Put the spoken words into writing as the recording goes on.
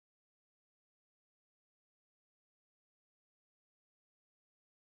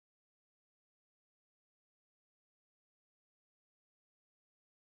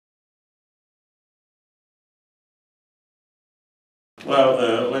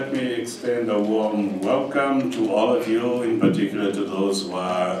Well, let me extend a warm welcome to all of you, in particular to those who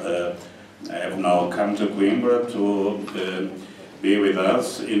have now come to Coimbra to be with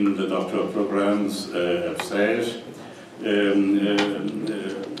us in the doctoral programs at SAGE.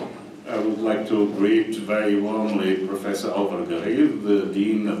 I would like to greet very warmly Professor Overgerief, the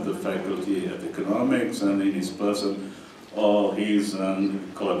Dean of the Faculty of Economics, and in his person all his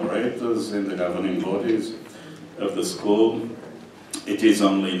collaborators in the governing bodies of the school. It is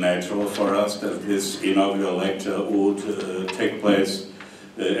only natural for us that this inaugural lecture would take place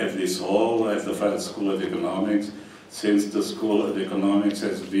at this hall at the Vita School of Economics, since the School of Economics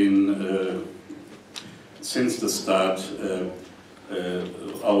has been, since the start,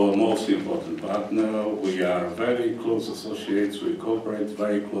 our most important partner. We are very close associates, we cooperate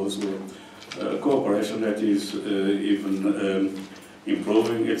very closely. Cooperation that is even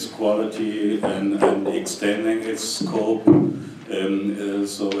improving its quality and extending its scope.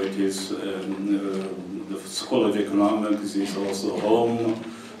 So it is, the School of Economics is also home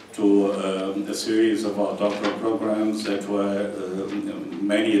to a series of our doctoral programs that were,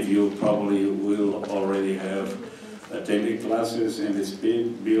 many of you probably will already have attended classes in this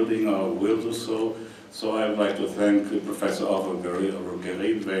building or will do so. So I would like to thank Professor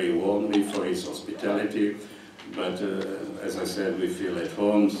Overgerief very warmly for his hospitality. But as I said, we feel at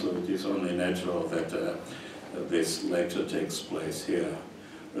home, so it is only natural that this lecture takes place here.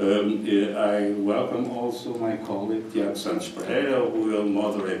 I welcome also my colleague, Tiago Santos Pereira, who will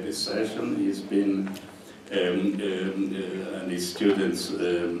moderate this session. He's been, and his students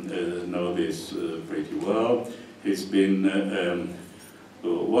know this pretty well. He's been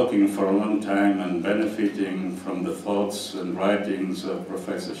working for a long time and benefiting from the thoughts and writings of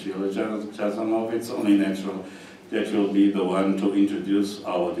Professor Sheila Jasanoff. It's only natural that you'll be the one to introduce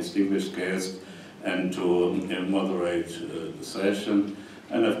our distinguished guest and to moderate the session.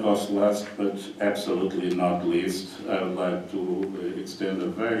 And of course, last but absolutely not least, I would like to extend a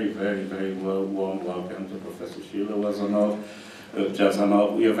very, very, very warm welcome to Professor Sheila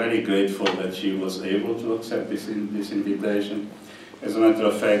Jasanoff. We are very grateful that she was able to accept this invitation. As a matter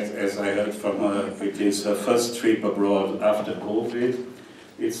of fact, as I heard from her, it is her first trip abroad after COVID.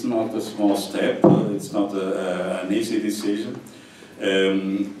 It's not a small step, it's not an easy decision.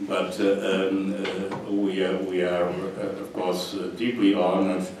 But we are of course, deeply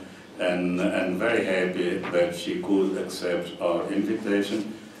honored and very happy that she could accept our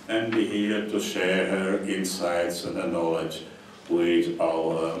invitation and be here to share her insights and her knowledge with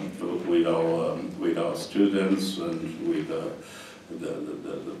our students and with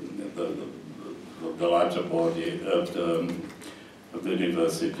the larger body of the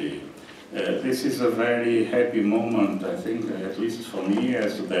university. This is a very happy moment, I think, at least for me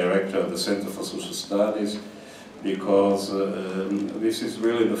as the director of the Center for Social Studies, because this is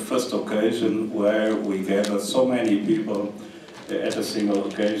really the first occasion where we gather so many people at a single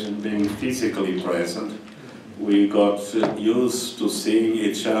occasion being physically present. We got used to seeing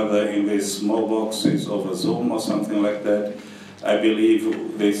each other in these small boxes over Zoom or something like that. I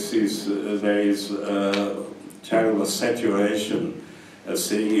believe this is, there is a terrible saturation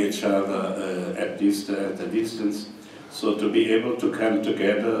seeing each other at a distance. So to be able to come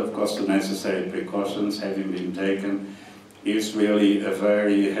together, of course the necessary precautions having been taken, is really a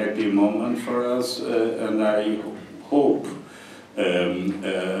very happy moment for us, and I hope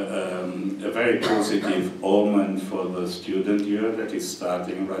a very positive omen for the student year that is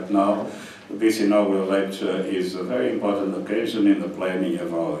starting right now. This inaugural lecture is a very important occasion in the planning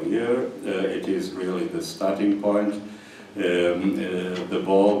of our year. It is really the starting point. The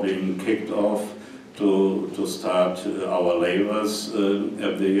ball being kicked off to start our labors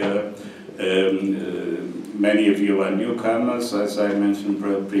of the year. Many of you are newcomers, as I mentioned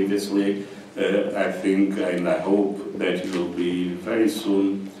previously. I think and I hope that you'll be very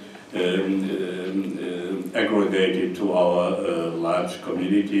soon aggregated to our large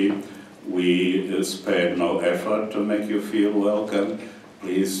community. We spared no effort to make you feel welcome.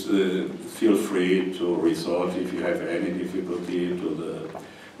 Please feel free to resort, if you have any difficulty, to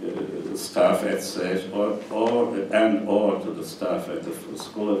the staff at SAGE or to the staff at the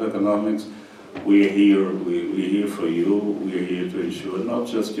School of Economics. We're here for you. We're here to ensure not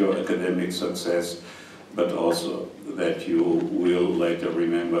just your academic success, but also that you will later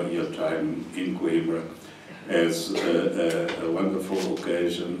remember your time in Coimbra as a wonderful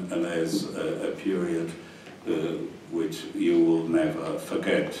occasion and as a period which you will never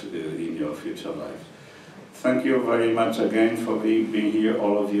forget in your future life. Thank you very much again for being here,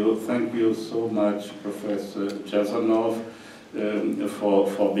 all of you. Thank you so much, Professor Jasanoff,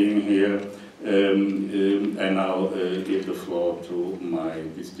 for being here. I now give the floor to my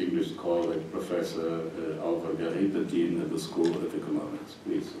distinguished colleague, Professor Álvaro Garrido, Dean of the School of Economics.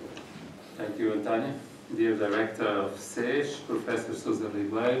 Please. Thank you, Antonio. Dear Director of SES, Professor Sousa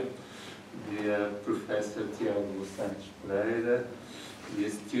Ribeiro, dear Professor Tiago Santos Pereira, dear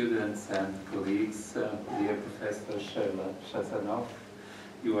students and colleagues, dear Professor Sheila Jasanoff,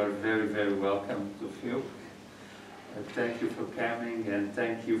 you are very, very welcome to FIUC. Thank you for coming and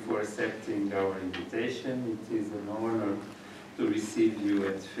thank you for accepting our invitation. It is an honor to receive you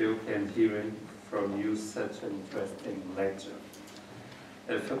at FIUC and hearing from you such an interesting lecture.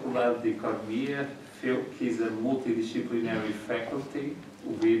 Faculdade de Economia, FIUC is a multidisciplinary faculty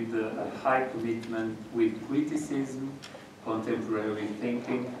with a high commitment with criticism, contemporary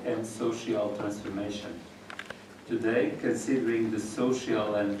thinking and social transformation. Today, considering the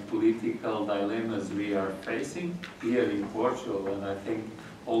social and political dilemmas we are facing here in Portugal and I think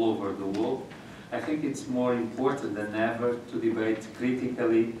all over the world, I think it's more important than ever to debate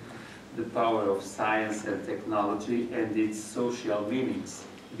critically the power of science and technology and its social meanings.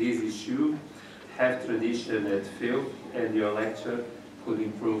 This issue have tradition at FIUC and your lecture could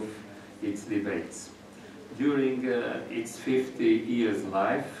improve its debates. During its 50 years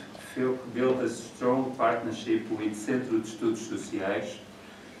life, FIUC built a strong partnership with Centro de Estudos Sociais,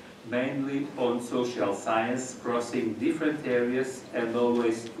 mainly on social science, crossing different areas and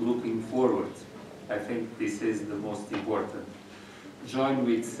always looking forward. I think this is the most important. Joined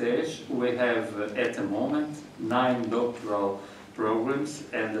with SES, we have at the moment 9 doctoral programs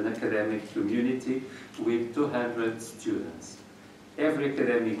and an academic community with 200 students. Every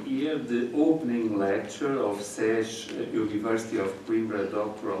academic year, the opening lecture of SES University of Coimbra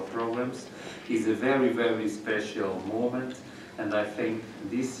doctoral programs is a very, very special moment, and I think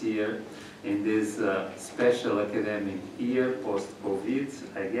this year, in this special academic year,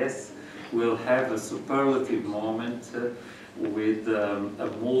 post-COVID, I guess, we'll have a superlative moment with a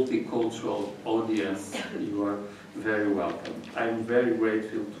multicultural audience. You are very welcome. I'm very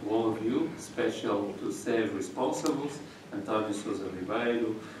grateful to all of you, special to SES responsibles, António Sousa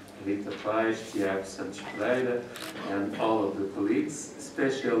Ribeiro, Vita, Tiago Santos Pereira, and all of the colleagues,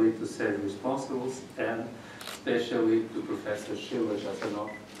 especially to SES responsibles, and especially to Professor Sheila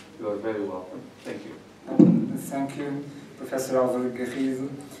Jasanoff. You are very welcome. Thank you. Thank you, Professor Álvaro Garrido,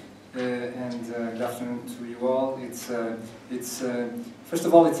 and good afternoon to you all. First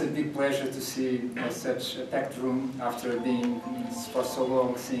of all, it's a big pleasure to see such a packed room after being for so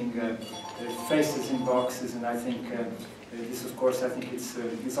long seeing faces in boxes, and I think this, of course, I think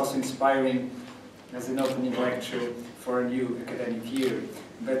it's also inspiring as an opening lecture for a new academic year.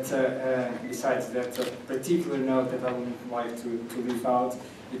 But besides that particular note that I would like to leave out,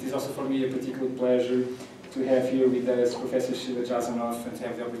 it is also for me a particular pleasure to have here with us Professor Sheila Jasanoff and to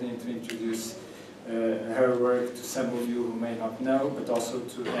have the opportunity to introduce her work to some of you who may not know, but also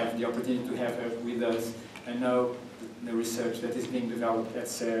to have the opportunity to have her with us and know the research that is being developed at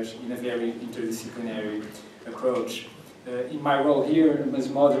SES in a very interdisciplinary approach. In my role here as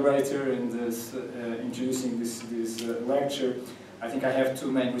moderator and as introducing this lecture, I think I have 2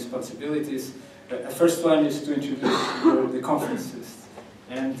 main responsibilities. The first one is to introduce the conferences.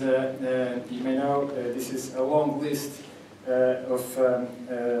 And you may know this is a long list of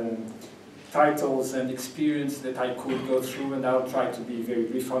titles and experience that I could go through, and I'll try to be very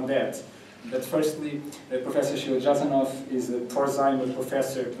brief on that. But firstly, Professor Sheila Jasanoff is a Porzheimer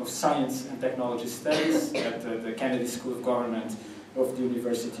Professor of Science and Technology Studies at the Kennedy School of Government of the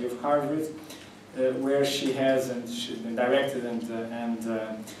University of Harvard, where she has directed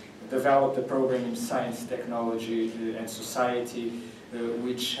and developed a program in science, technology, and society,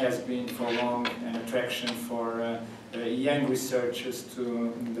 which has been for long an attraction for young researchers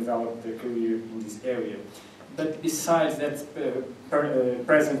to develop their career in this area. But besides that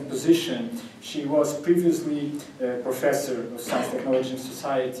present position, she was previously Professor of Science, Technology and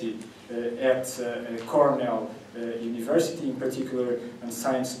Society at Cornell University, in particular on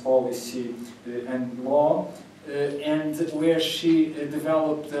science policy and law, and where she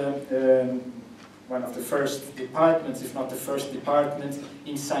developed one of the first departments, if not the first department,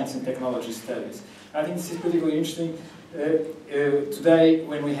 in science and technology studies. I think this is particularly interesting today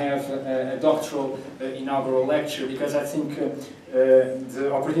when we have a doctoral inaugural lecture, because I think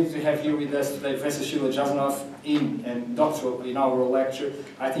the opportunity to have here with us today Professor Sheila Jasanoff in a doctoral inaugural lecture,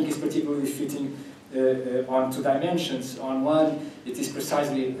 I think is particularly fitting on 2 dimensions. On one, it is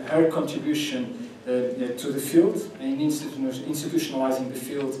precisely her contribution to the field, and institutionalizing the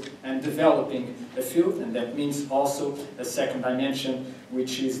field and developing a field, and that means also a second dimension,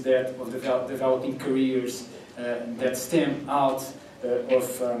 which is that of developing careers that stem out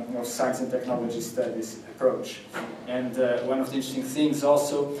of science and technology studies approach. And one of the interesting things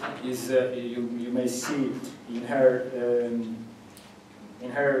also is you may see in her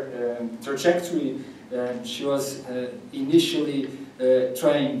trajectory, she was initially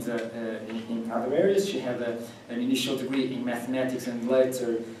trained in other areas. She had an initial degree in mathematics and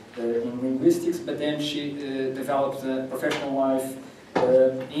later in linguistics, but then she developed a professional life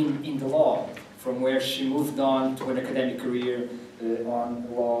in the law, from where she moved on to an academic career on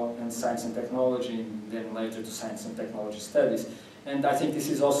law and science and technology, and then later to science and technology studies. And I think this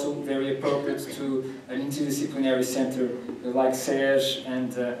is also very appropriate to an interdisciplinary center like SEJ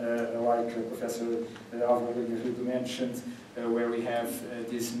and like Professor Alvaro mentioned, where we have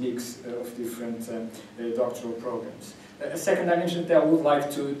this mix of different doctoral programs. A second dimension that I would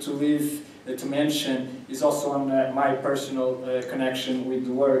like to mention is also on my personal connection with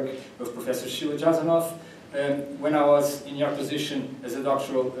the work of Professor Sheila Jasanoff. When I was in your position as a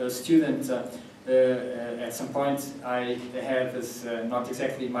doctoral student, at some point I had this, not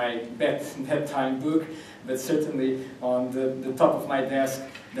exactly my bedtime book, but certainly on the top of my desk,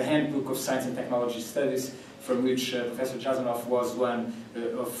 the Handbook of Science and Technology Studies, from which Professor Jasanoff was one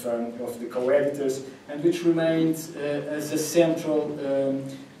of the co-editors, and which remained as a central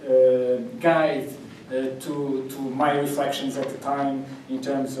guide to my reflections at the time in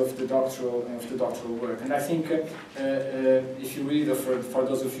terms of the doctoral work. And I think if you read, or for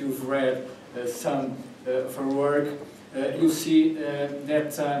those of you who've read some of her work, you'll see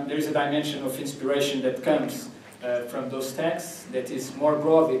that there is a dimension of inspiration that comes from those texts that is more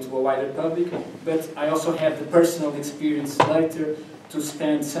broadly to a wider public, but I also had the personal experience later to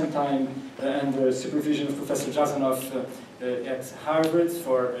spend some time under supervision of Professor Jasanoff at Harvard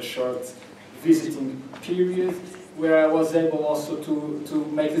for a short visiting period, where I was able also to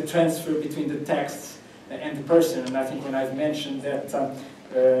make the transfer between the texts and the person. And I think when I've mentioned that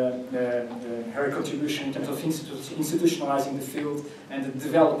her contribution in terms of institutionalizing the field and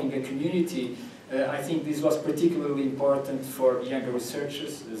developing a community, I think this was particularly important for younger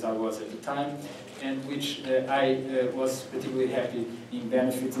researchers, as I was at the time, and which I was particularly happy in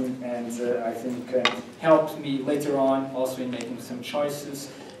benefiting, and I think helped me later on also in making some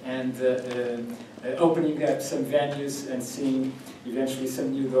choices and opening up some venues and seeing eventually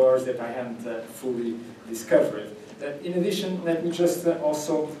some new doors that I hadn't fully discovered. In addition, let me just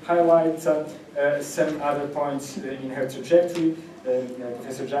also highlight some other points in her trajectory.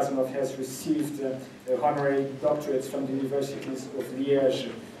 Professor Jasanoff has received honorary doctorates from the universities of Liège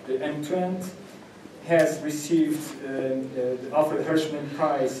and Twente, has received the Alfred Hirschman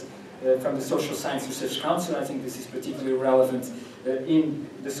Prize from the Social Science Research Council. I think this is particularly relevant in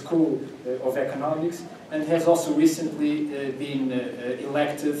the School of Economics, and has also recently been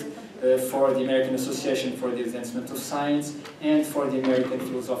elected for the American Association for the Advancement of Science and for the American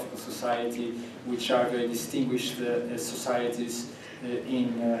Philosophical Society, which are very distinguished societies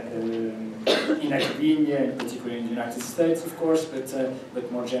in academia, in particular in the United States, of course,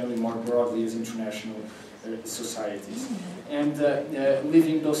 but more generally, more broadly, as international societies. And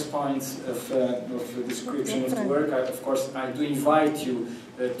leaving those points of the description of the work, of course, I do invite you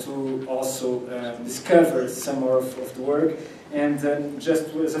to also discover some more of the work. And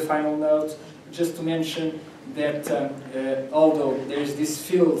just as a final note, just to mention that although there is this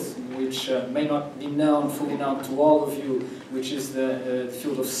field which may not be fully known to all of you, which is the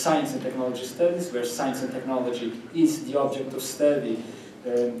field of science and technology studies, where science and technology is the object of study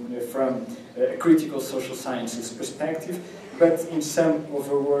from a critical social sciences perspective, but in some of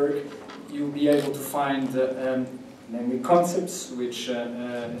her work you'll be able to find namely concepts which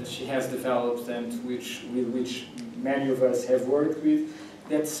she has developed and with which many of us have worked with,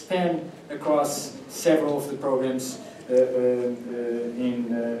 that span across several of the programs in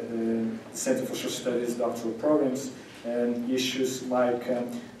the Center for Social Studies doctoral programs, issues like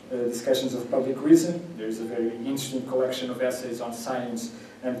discussions of public reason. There is a very interesting collection of essays on science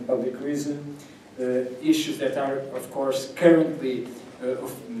and public reason. Issues that are, of course, currently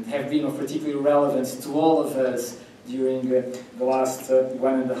have been of particular relevance to all of us during the last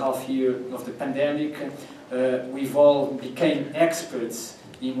 1.5 years of the pandemic. We've all became experts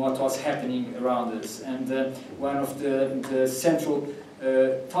in what was happening around us, and one of the central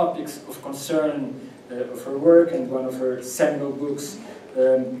topics of concern of her work, and one of her seminal books,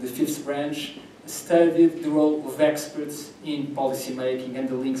 The Fifth Branch, studied the role of experts in policy making and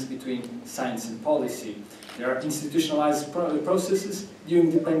the links between science and policy. There are institutionalized processes.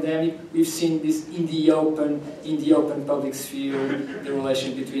 During the pandemic, we've seen this in the open public sphere, the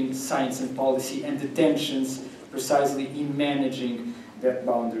relation between science and policy and the tensions precisely in managing that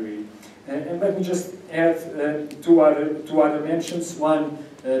boundary. And let me just add two other mentions. One,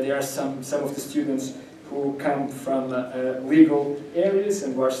 there are some of the students who come from legal areas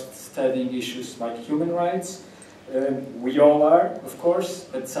and who are studying issues like human rights. We all are, of course,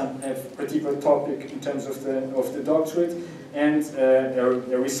 but some have a particular topic in terms of the doctorate, and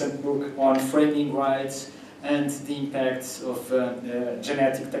a recent book on framing rights and the impacts of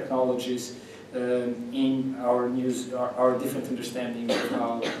genetic technologies in our different understanding of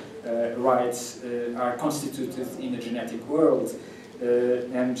how rights are constituted in a genetic world.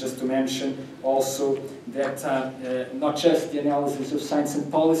 And just to mention also that not just the analysis of science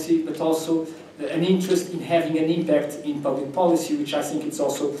and policy, but also an interest in having an impact in public policy, which I think is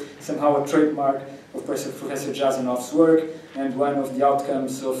also somehow a trademark of Professor Jasanoff's work, and one of the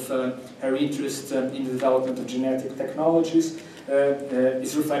outcomes of her interest in the development of genetic technologies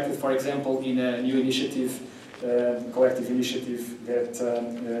is reflected, for example, in a new initiative, collective initiative that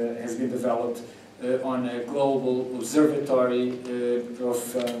has been developed on a global observatory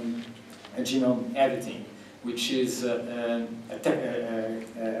of genome editing, which is a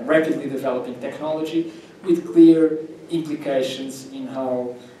rapidly developing technology with clear implications in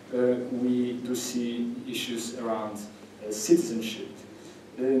how we do see issues around citizenship.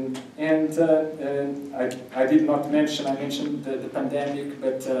 I did not mention, I mentioned the pandemic,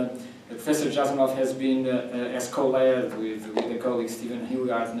 but Professor Jasanoff has been, as co-led with a colleague, Stephen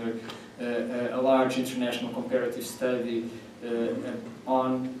Hilgartner, a large international comparative study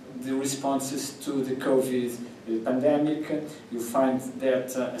on the responses to the COVID pandemic. You'll find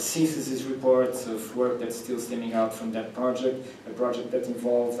that a synthesis report of work that's still stemming out from that project, a project that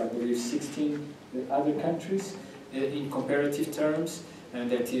involves, I believe, 16 other countries in comparative terms, and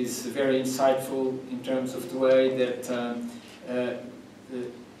that is very insightful in terms of the way that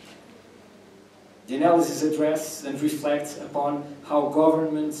the analysis addresses and reflects upon how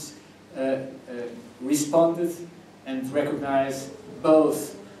governments responded and recognized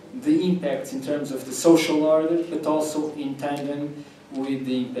both the impacts in terms of the social order, but also in tandem with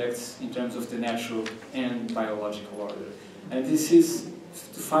the impacts in terms of the natural and biological order. And this is,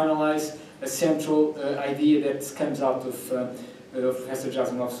 to finalize, a central idea that comes out of Professor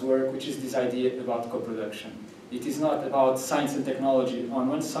Jasanoff's work, which is this idea about co-production. It is not about science and technology on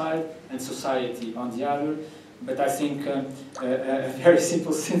one side and society on the other, but I think a very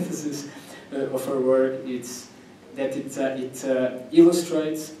simple synthesis of her work is that it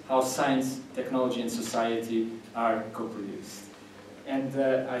illustrates how science, technology and society are co-produced. And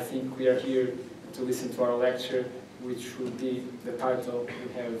I think we are here to listen to our lecture, which would be the title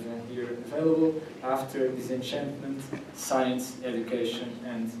we have here available, after Disenchantment, Science, Education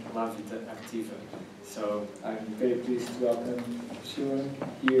and Vita, Activa. So I'm very pleased to welcome Sheila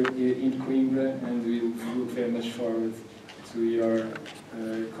here in Coimbra, and we look very much forward to your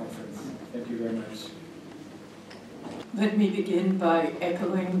conference. Thank you very much. Let me begin by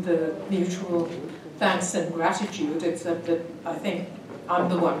echoing the mutual thanks and gratitude, except that I think I'm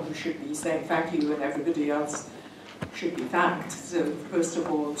the one who should be saying thank you and everybody else should be thanked. So first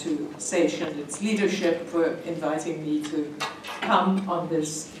of all to SEISH and its leadership for inviting me to come on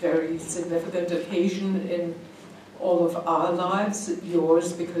this very significant occasion in all of our lives,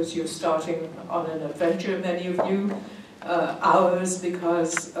 yours because you're starting on an adventure, many of you, ours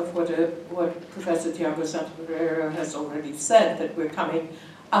because of what Professor Tiago Santapereira has already said, that we're coming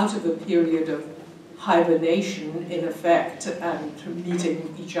out of a period of hibernation in effect and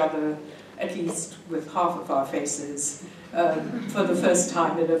meeting each other at least with half of our faces for the first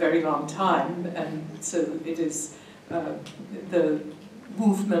time in a very long time, and so it is the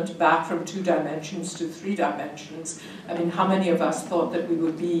movement back from 2 dimensions to 3 dimensions. I mean, how many of us thought that we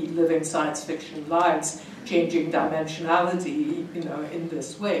would be living science fiction lives, changing dimensionality, you know, in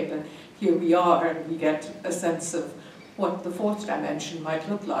this way? But here we are, and we get a sense of what the 4th dimension might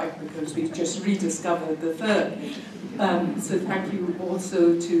look like, because we've just rediscovered the 3rd. So thank you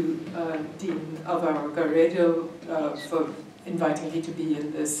also to Dean Alvaro Garrido for inviting me to be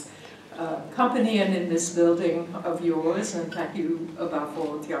in this company and in this building of yours, and thank you above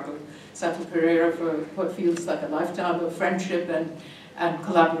all, Tiago Santapereira, for what feels like a lifetime of friendship and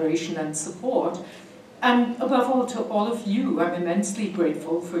collaboration and support. And above all, to all of you, I'm immensely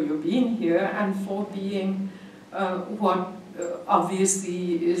grateful for your being here and for being what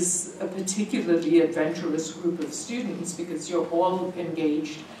obviously is a particularly adventurous group of students, because you're all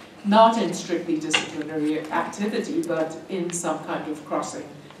engaged not in strictly disciplinary activity, but in some kind of crossing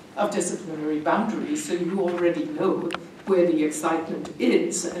of disciplinary boundaries. So you already know where the excitement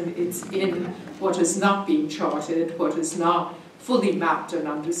is, and it's in what is not being charted, what is not fully mapped and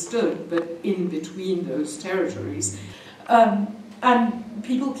understood, but in between those territories. And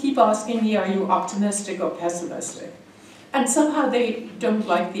people keep asking me, are you optimistic or pessimistic? And somehow they don't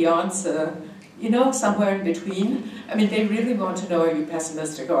like the answer, you know, somewhere in between. I mean, they really want to know, are you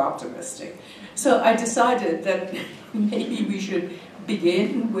pessimistic or optimistic? So I decided that maybe we should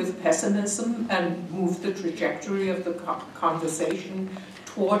begin with pessimism and move the trajectory of the conversation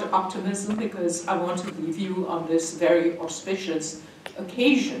toward optimism, because I want to leave you on this very auspicious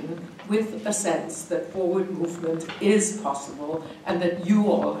occasion with a sense that forward movement is possible and that you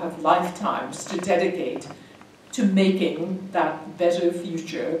all have lifetimes to dedicate to making that better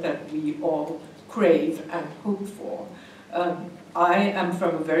future that we all crave and hope for. I am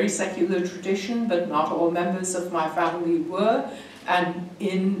from a very secular tradition, but not all members of my family were, and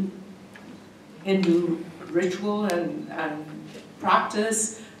in Hindu ritual and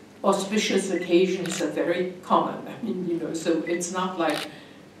practice, auspicious occasions are very common. I mean, you know, so it's not like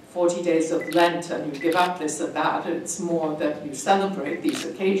 40 days of Lent and you give up this and that. It's more that you celebrate these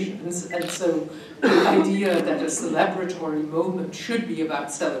occasions. And so the idea that a celebratory moment should be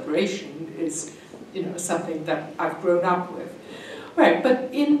about celebration is, you know, something that I've grown up with. Right, but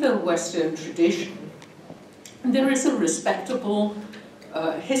in the Western tradition, there is a respectable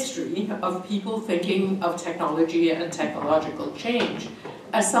history of people thinking of technology and technological change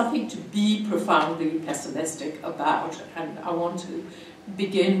as something to be profoundly pessimistic about. And I want to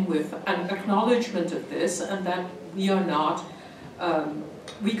begin with an acknowledgement of this, and that we are not,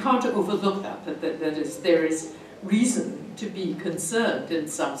 we can't overlook that there is reason to be concerned in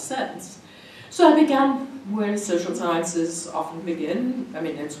some sense. So I began where social sciences often begin. I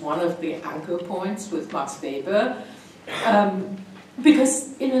mean, it's one of the anchor points with Max Weber,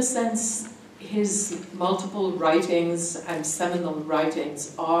 because in a sense, his multiple writings and seminal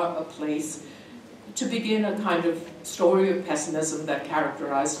writings are a place to begin a kind of story of pessimism that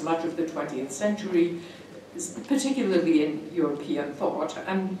characterized much of the 20th century, particularly in European thought.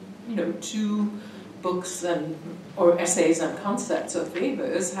 And, you know, two books or essays and concepts of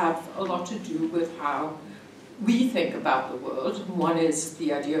Weber's have a lot to do with how we think about the world. One is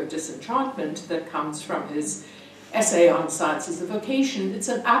the idea of disenchantment that comes from his essay on sciences of vocation. It's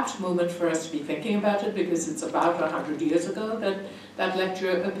an apt moment for us to be thinking about it because it's about 100 years ago that that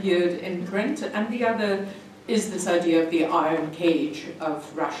lecture appeared in print. And the other is this idea of the iron cage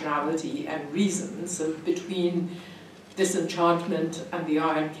of rationality and reason. So between disenchantment and the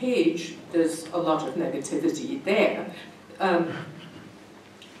iron cage, there's a lot of negativity there.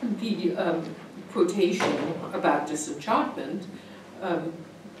 The quotation about disenchantment,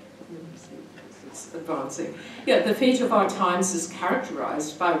 advancing. Yeah, the fate of our times is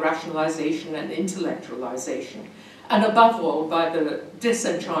characterized by rationalization and intellectualization, and above all by the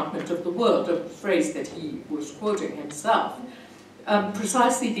disenchantment of the world, a phrase that he was quoting himself.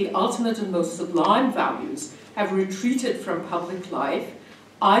 Precisely the ultimate and most sublime values have retreated from public life,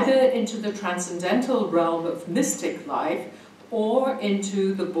 either into the transcendental realm of mystic life or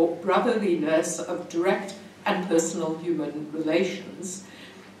into the brotherliness of direct and personal human relations.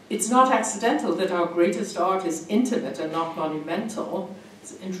 It's not accidental that our greatest art is intimate and not monumental.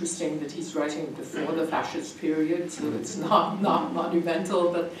 It's interesting that he's writing before the fascist period, so it's not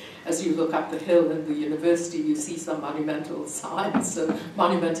monumental, but as you look up the hill in the university, you see some monumental signs, so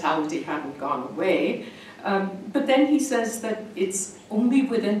monumentality hadn't gone away. But then he says that it's only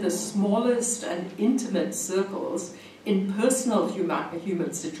within the smallest and intimate circles, in personal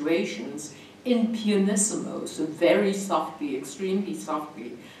human situations, in pianissimo, so very softly, extremely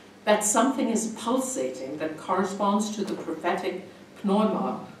softly, that something is pulsating that corresponds to the prophetic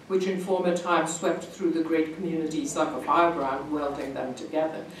pneuma, which in former times swept through the great communities like a firebrand, welding them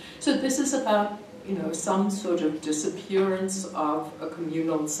together. So this is about, you know, some sort of disappearance of a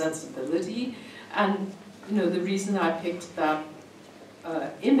communal sensibility. And, you know, the reason I picked that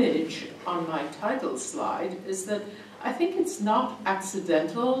image on my title slide is that I think it's not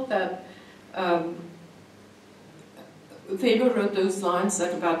accidental that Weber wrote those lines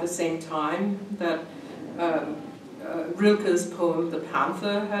at about the same time that Rilke's poem *The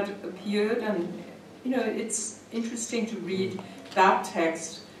Panther* had appeared, and you know, it's interesting to read that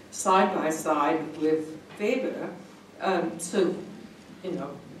text side by side with Weber. So, you know,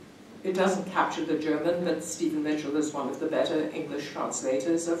 it doesn't capture the German, but Stephen Mitchell is one of the better English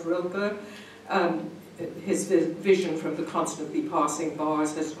translators of Rilke. His vision from the constantly passing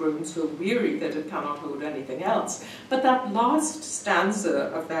bars has grown so weary that it cannot hold anything else. But that last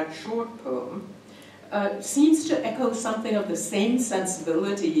stanza of that short poem seems to echo something of the same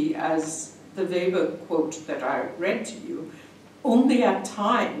sensibility as the Weber quote that I read to you, only at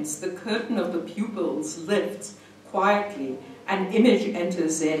times the curtain of the pupils lifts quietly An image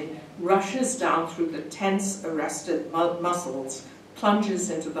enters in, rushes down through the tense, arrested muscles, plunges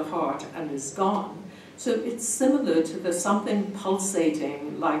into the heart, and is gone. So it's similar to the something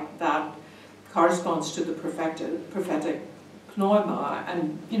pulsating like that corresponds to the prophetic pneuma,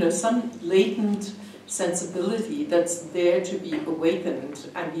 and some latent sensibility that's there to be awakened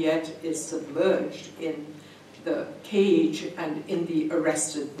and yet is submerged in the cage and in the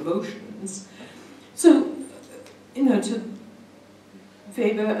arrested motions. So, to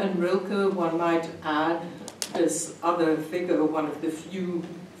Weber and Rilke, one might add this other figure, one of the few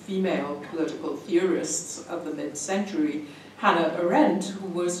female political theorists of the mid-century, Hannah Arendt, who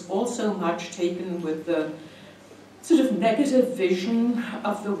was also much taken with the sort of negative vision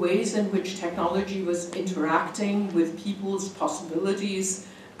of the ways in which technology was interacting with people's possibilities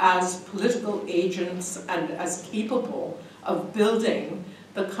as political agents and as capable of building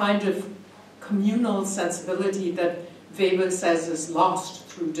the kind of communal sensibility that Weber says is lost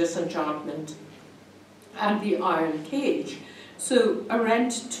through Disenchantment and the Iron Cage. So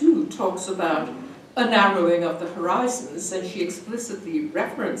Arendt too talks about a narrowing of the horizons, and she explicitly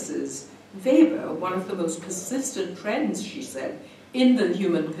references Weber, one of the most persistent trends, she said, in the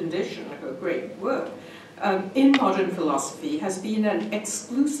human condition, her great work, in modern philosophy, has been an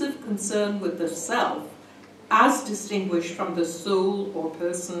exclusive concern with the self as distinguished from the soul or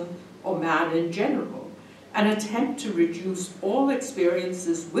person or man in general, an attempt to reduce all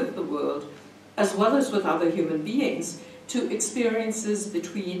experiences with the world, as well as with other human beings, to experiences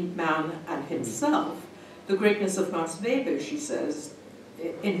between man and himself. The greatness of Max Weber, she says,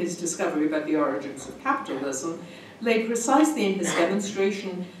 in his discovery about the origins of capitalism, lay precisely in his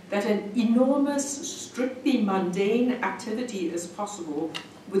demonstration that an enormous, strictly mundane activity is possible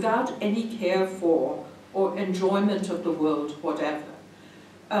without any care for or enjoyment of the world whatever.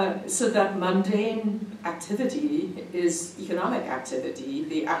 So that mundane activity is economic activity,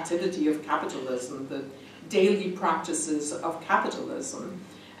 the activity of capitalism, the daily practices of capitalism.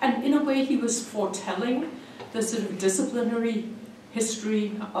 And in a way, he was foretelling the sort of disciplinary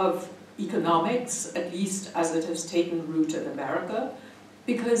history of economics, at least as it has taken root in America,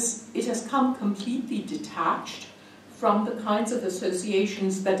 because it has come completely detached from the kinds of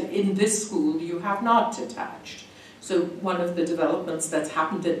associations that in this school you have not detached. So one of the developments that's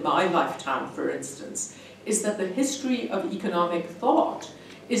happened in my lifetime, for instance, is that the history of economic thought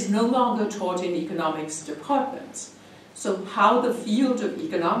is no longer taught in economics departments. So how the field of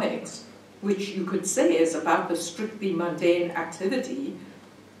economics, which you could say is about the strictly mundane activity,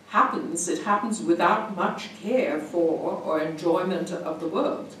 happens, it happens without much care for or enjoyment of the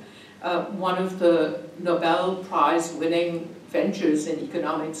world. One of the Nobel Prize winning ventures in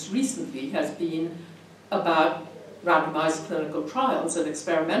economics recently has been about randomized clinical trials and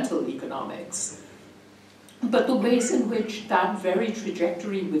experimental economics. But the ways in which that very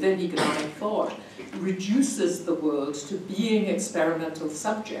trajectory within economic thought reduces the world to being experimental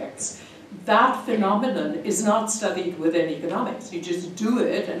subjects, that phenomenon is not studied within economics. You just do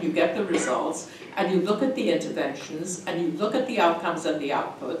it and you get the results and you look at the interventions and you look at the outcomes and the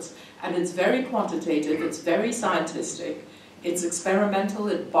outputs, and it's very quantitative, it's very scientific, it's experimental,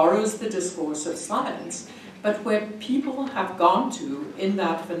 it borrows the discourse of science. But where people have gone to in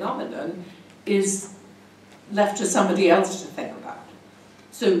that phenomenon is left to somebody else to think about.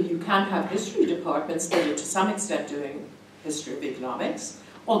 So you can have history departments that are to some extent doing history of economics,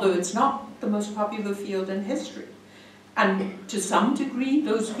 although it's not the most popular field in history. And to some degree,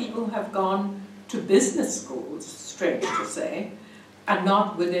 those people have gone to business schools, strange to say, and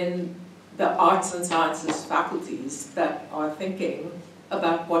not within the arts and sciences faculties that are thinking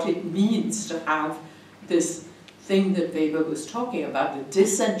about what it means to have this thing that Weber was talking about, the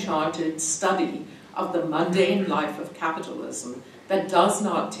disenchanted study of the mundane life of capitalism that does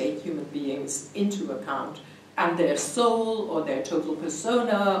not take human beings into account, and their soul or their total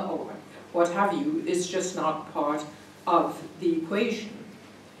persona or what have you is just not part of the equation.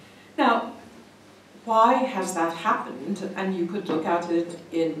 Now, why has that happened? And you could look at it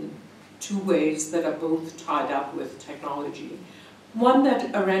in two ways that are both tied up with technology. One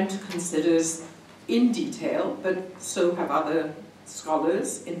that Arendt considers in detail, but so have other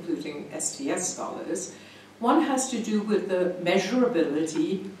scholars, including STS scholars. One has to do with the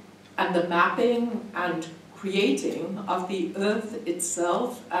measurability and the mapping and creating of the Earth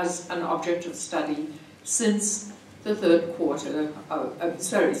itself as an object of study since the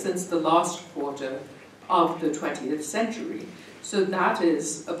since the last quarter of the 20th century. So that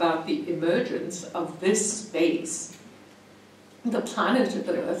is about the emergence of this space, the planet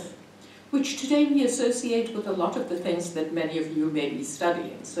Earth, which today we associate with a lot of the things that many of you may be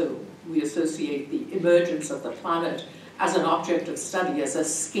studying. So we associate the emergence of the planet as an object of study, as a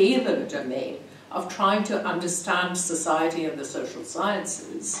scalar domain of trying to understand society and the social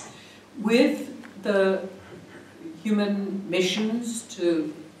sciences, with the human missions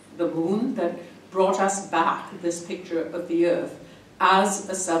to the moon that brought us back this picture of the Earth as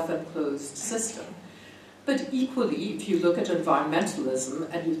a self-enclosed system. But equally, if you look at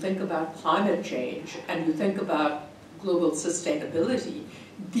environmentalism and you think about climate change and you think about global sustainability,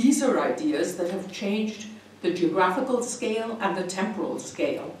 these are ideas that have changed the geographical scale and the temporal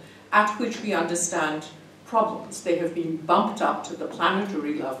scale at which we understand problems. They have been bumped up to the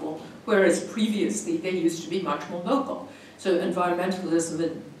planetary level, whereas previously they used to be much more local. So environmentalism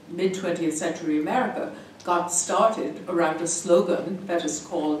in mid-20th century America got started around a slogan that is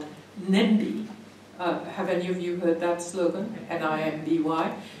called NIMBY. Have any of you heard that slogan?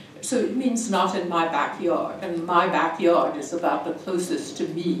 N-I-M-B-Y? So it means not in my backyard, and my backyard is about the closest to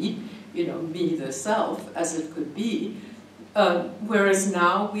me, you know, me the self, as it could be. Whereas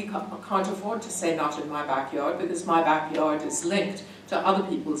now we can't afford to say not in my backyard, because my backyard is linked to other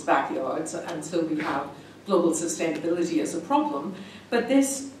people's backyards, and so we have global sustainability as a problem. But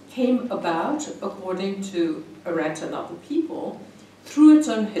this came about, according to Arendt and other people, through its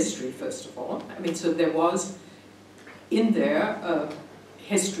own history, first of all. I mean, so there was in there a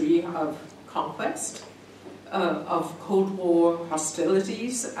history of conquest, of Cold War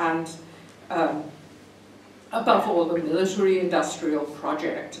hostilities, and above all, the military-industrial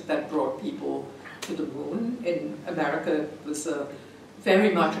project that brought people to the moon. In America, it was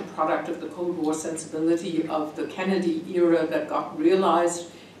very much a product of the Cold War sensibility of the Kennedy era that got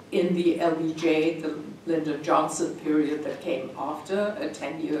realized in the LBJ, the Lyndon Johnson period that came after, a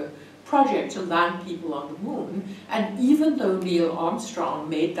 10-year project to land people on the moon. And even though Neil Armstrong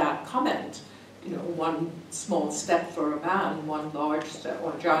made that comment, you know, one small step for a man, one large step,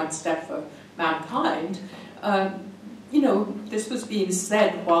 one giant step for mankind, you know, this was being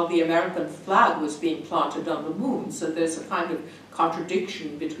said while the American flag was being planted on the moon. So there's a kind of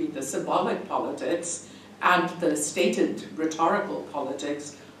contradiction between the symbolic politics and the stated rhetorical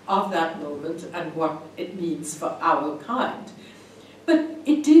politics of that moment and what it means for our kind. But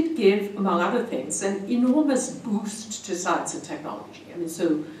it did give, among other things, an enormous boost to science and technology. I mean,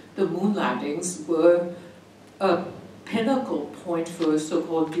 so the moon landings were a pinnacle point for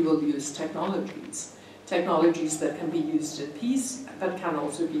so-called dual-use technologies. Technologies that can be used in peace, but can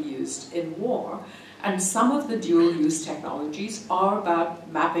also be used in war. And some of the dual-use technologies are about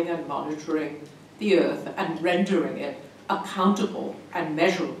mapping and monitoring the Earth and rendering it accountable and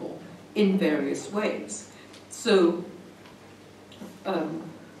measurable in various ways. So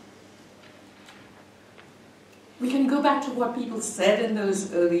we can go back to what people said in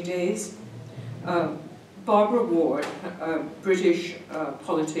those early days. Barbara Ward, a British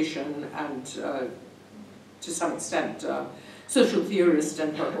politician and to some extent social theorist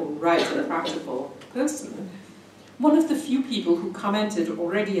in her own right, a practical person, one of the few people who commented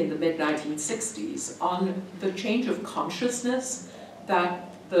already in the mid-1960s on the change of consciousness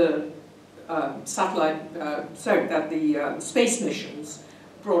that the space missions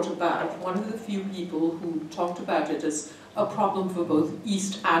brought about. One of the few people who talked about it as a problem for both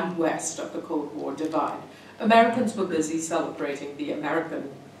East and West of the Cold War divide. Americans were busy celebrating the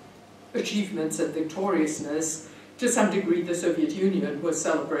American achievements and victoriousness. To some degree, the Soviet Union was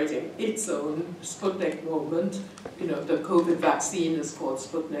celebrating its own Sputnik moment. You know, the COVID vaccine is called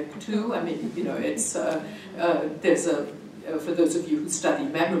Sputnik 2. I mean, you know, it's, there's a, for those of you who study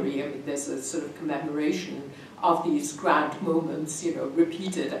memory, I mean, there's a sort of commemoration of these grand moments, you know,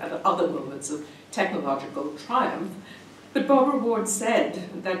 repeated at other moments of technological triumph. But Barbara Ward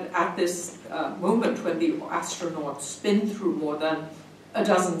said that at this moment when the astronauts spin through more than a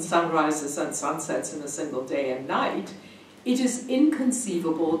dozen sunrises and sunsets in a single day and night, it is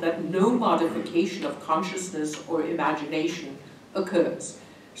inconceivable that no modification of consciousness or imagination occurs.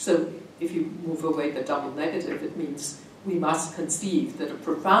 So if you move away the double negative, it means we must conceive that a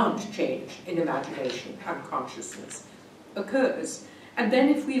profound change in imagination and consciousness occurs. And then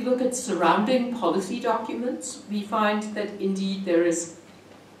if we look at surrounding policy documents, we find that indeed there is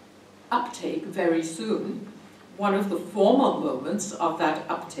uptake very soon. One of the formal moments of that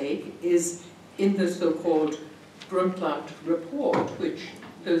uptake is in the so-called Brundtland Report, which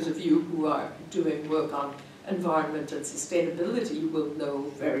those of you who are doing work on environment and sustainability will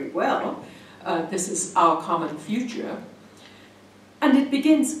know very well. This is our common future. And it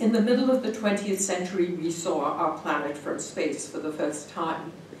begins in the middle of the 20th century. We saw our planet from space for the first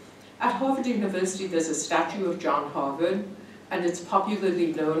time. At Harvard University, there's a statue of John Harvard, and it's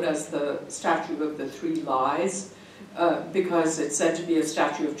popularly known as the statue of the three lies. because it's said to be a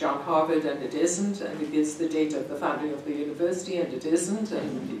statue of John Harvard, and it isn't, and it gives the date of the founding of the university, and it isn't,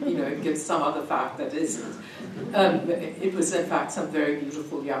 and it gives some other fact that isn't. It was in fact some very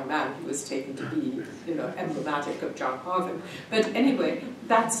beautiful young man who was taken to be emblematic of John Harvard. But anyway,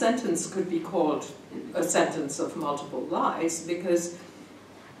 that sentence could be called a sentence of multiple lies, because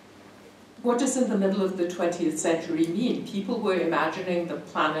what does in the middle of the 20th century mean? People were imagining the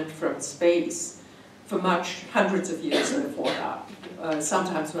planet from space for hundreds of years before that.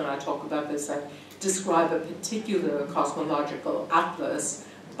 Sometimes when I talk about this, I describe a particular cosmological atlas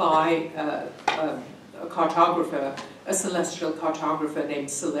by a cartographer, a celestial cartographer named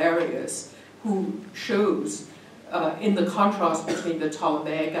Celerius, who shows in the contrast between the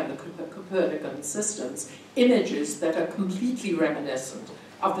Ptolemaic and the Copernican systems, images that are completely reminiscent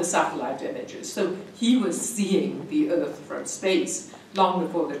of the satellite images. So he was seeing the Earth from space long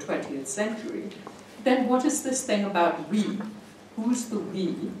before the 20th century. Then what is this thing about we? Who's the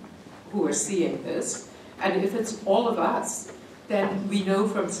we who are seeing this? And if it's all of us, then we know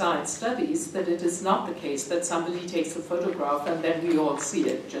from science studies that it is not the case that somebody takes a photograph and then we all see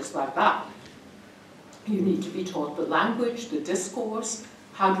it just like that. You need to be taught the language, the discourse.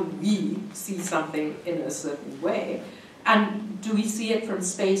 How do we see something in a certain way? And do we see it from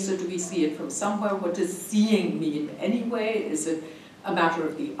space or do we see it from somewhere? What does seeing mean anyway? Is it a matter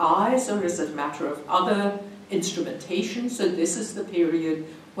of the eyes or is it a matter of other instrumentation? So this is the period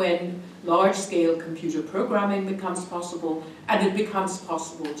when large-scale computer programming becomes possible, and it becomes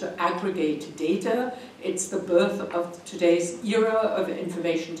possible to aggregate data. It's the birth of today's era of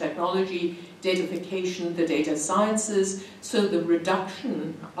information technology, datafication, the data sciences. So the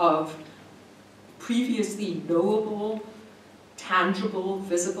reduction of previously knowable, tangible,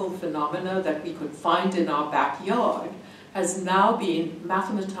 physical phenomena that we could find in our backyard has now been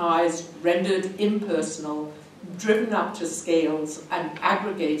mathematized, rendered impersonal, driven up to scales, and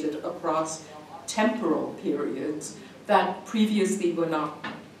aggregated across temporal periods that previously were not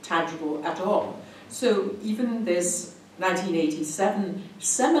tangible at all. So even this 1987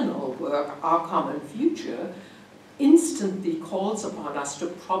 seminal work, Our Common Future, instantly calls upon us to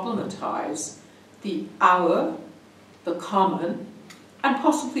problematize the our, the common, and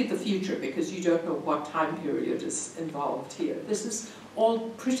possibly the future, because you don't know what time period is involved here. This is all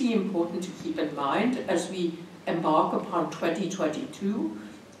pretty important to keep in mind as we embark upon 2022,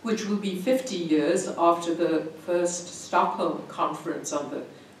 which will be 50 years after the first Stockholm Conference on the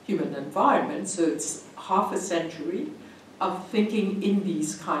Human Environment. So it's half a century of thinking in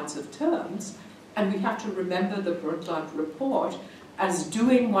these kinds of terms. And we have to remember the Brundtland Report as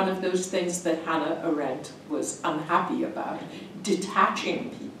doing one of those things that Hannah Arendt was unhappy about,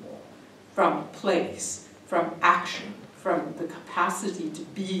 detaching people from place, from action, from the capacity to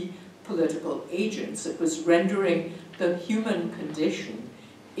be political agents. It was rendering the human condition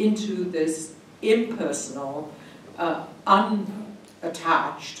into this impersonal,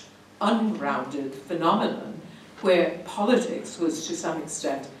 unattached, ungrounded phenomenon where politics was to some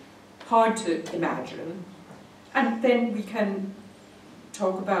extent hard to imagine. And then we can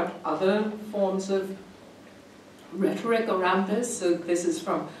talk about other forms of rhetoric around this. So this is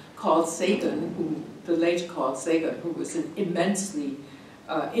from Carl Sagan, the late Carl Sagan, who was an immensely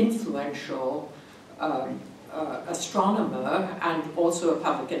influential astronomer and also a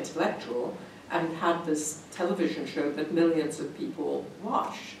public intellectual, and had this television show that millions of people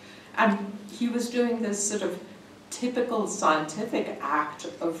watched. And he was doing this sort of typical scientific act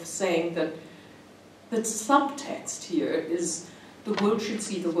of saying that the subtext here is the world should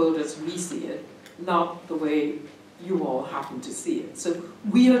see the world as we see it, not the way you all happen to see it. So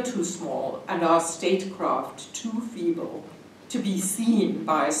we are too small and our statecraft too feeble to be seen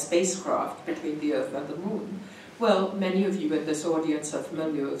by a spacecraft between the Earth and the Moon. Well, many of you in this audience are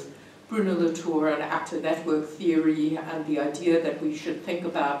familiar with Bruno Latour and actor network theory and the idea that we should think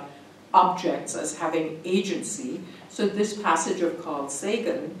about objects as having agency. So this passage of Carl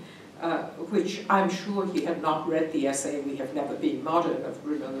Sagan, which I'm sure he had not read the essay We Have Never Been Modern of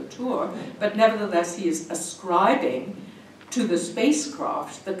Bruno Latour, but nevertheless he is ascribing to the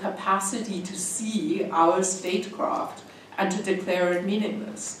spacecraft the capacity to see our statecraft and to declare it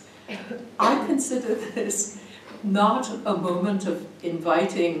meaningless. I consider this not a moment of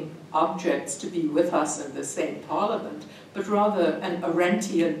inviting objects to be with us in the same parliament, but rather an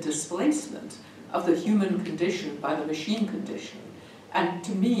Arendtian displacement of the human condition by the machine condition. And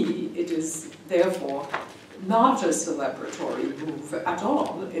to me, it is therefore not a celebratory move at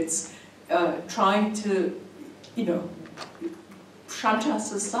all. It's trying to, shunt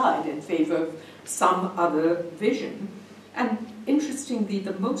us aside in favor of some other vision. And interestingly,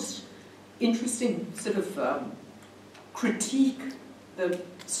 the most interesting sort of critique, the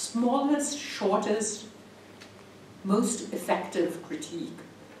smallest, shortest, most effective critique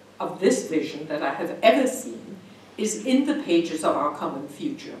of this vision that I have ever seen is in the pages of Our Common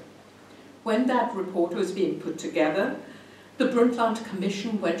Future. When that report was being put together, the Brundtland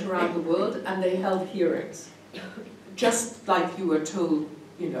Commission went around the world and they held hearings. Just like you were told,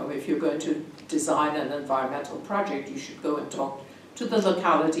 you know, if you're going to design an environmental project, you should go and talk to the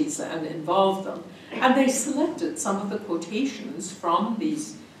localities and involve them. And they selected some of the quotations from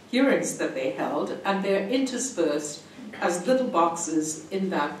these hearings that they held, and they're interspersed as little boxes in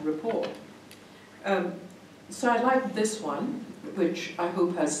that report. So I like this one, which I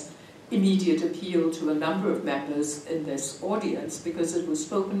hope has immediate appeal to a number of members in this audience, because it was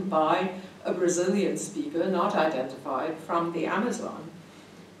spoken by a Brazilian speaker, not identified, from the Amazon.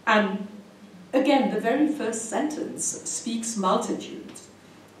 And again, the very first sentence speaks multitudes.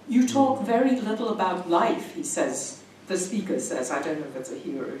 You talk very little about life, he says, the speaker says, I don't know if it's a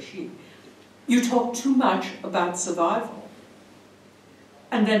he or a she. You talk too much about survival.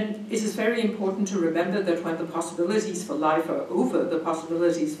 And then it is very important to remember that when the possibilities for life are over, the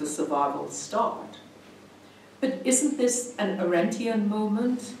possibilities for survival start. But isn't this an Arendtian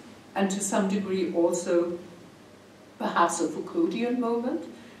moment, and to some degree also perhaps a Foucauldian moment?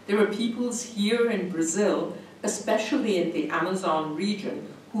 There are peoples here in Brazil, especially in the Amazon region,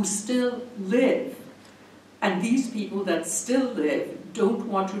 who still live. And these people that still live don't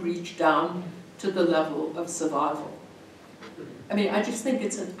want to reach down to the level of survival. I mean, I just think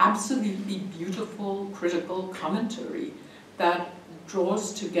it's an absolutely beautiful, critical commentary that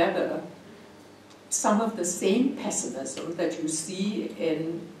draws together some of the same pessimism that you see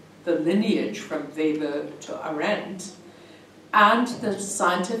in the lineage from Weber to Arendt, and the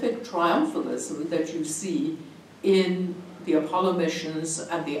scientific triumphalism that you see in the Apollo missions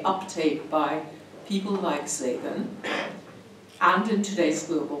and the uptake by people like Sagan, and in today's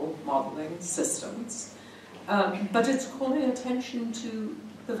global modeling systems. But it's calling attention to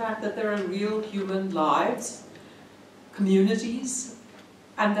the fact that there are real human lives, communities,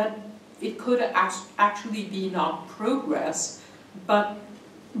 and that it could actually be not progress, but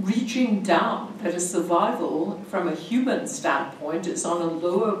reaching down, that is, survival from a human standpoint is on a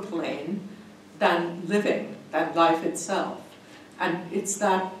lower plane than living, than life itself. And it's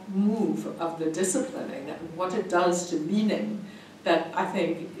that move of the disciplining and what it does to meaning that I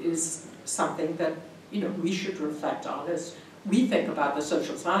think is something that, you know, we should reflect on as we think about the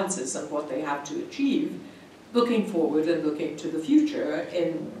social sciences and what they have to achieve, looking forward and looking to the future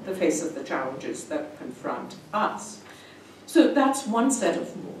in the face of the challenges that confront us. So that's one set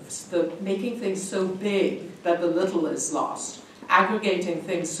of moves, the making things so big that the little is lost, aggregating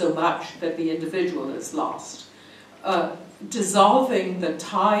things so much that the individual is lost, dissolving the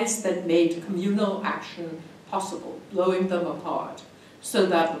ties that made communal action possible, blowing them apart, so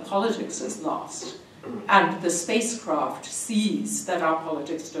that the politics is lost, and the spacecraft sees that our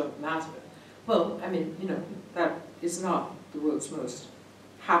politics don't matter. Well, I mean, you know, that is not the world's most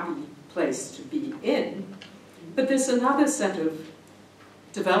happy place to be in. But there's another set of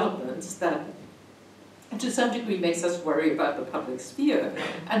developments that, to some degree, makes us worry about the public sphere.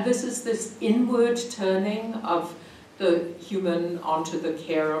 And this is this inward turning of the human onto the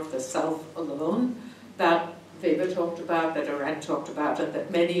care of the self alone that Weber talked about, that Arendt talked about, and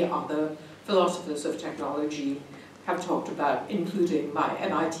that many other philosophers of technology have talked about, including my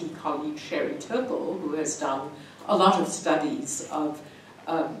MIT colleague Sherry Turkle, who has done a lot of studies of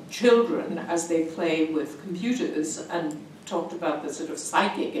children as they play with computers and talked about the sort of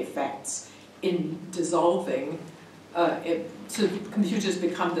psychic effects in dissolving. So computers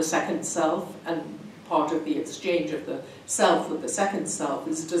become the second self, and part of the exchange of the self with the second self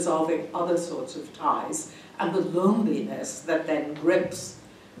is dissolving other sorts of ties, and the loneliness that then grips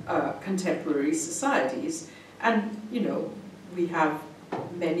contemporary societies. And, you know, we have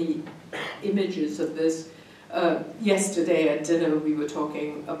many images of this. Yesterday at dinner we were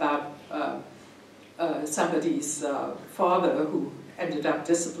talking about somebody's father who ended up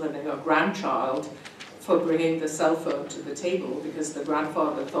disciplining a grandchild for bringing the cell phone to the table because the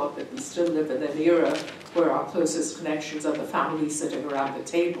grandfather thought that we still live in an era where our closest connections are the family sitting around the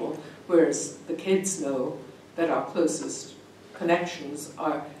table, whereas the kids know that our closest connections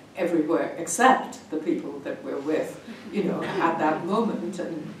are everywhere except the people that we're with, you know, at that moment.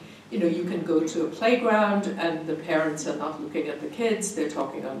 And, you know, you can go to a playground and the parents are not looking at the kids, they're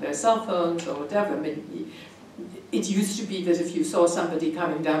talking on their cell phones or whatever. I mean, it used to be that if you saw somebody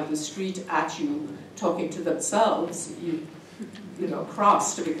coming down the street at you talking to themselves, you know,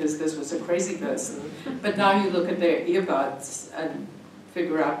 crossed because this was a crazy person. But now you look at their earbuds and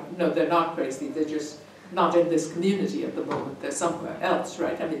figure out, no, they're not crazy, they're just not in this community at the moment, they're somewhere else,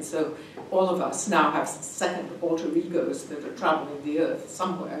 right? I mean, so all of us now have second alter egos that are traveling the earth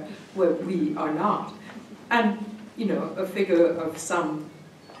somewhere where we are not. And, you know, a figure of some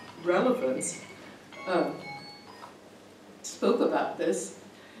relevance spoke about this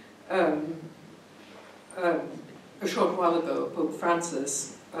a short while ago. Pope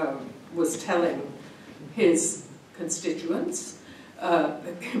Francis was telling his constituents,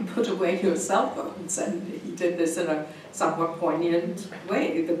 put away your cell phones, and he did this in a somewhat poignant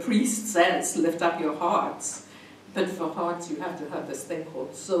way. The priest says, lift up your hearts, but for hearts you have to have this thing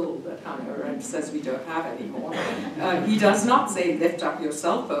called soul that Hannah Arendt says we don't have anymore. He does not say lift up your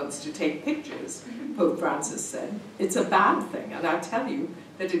cell phones to take pictures, Pope Francis said. It's a bad thing, and I tell you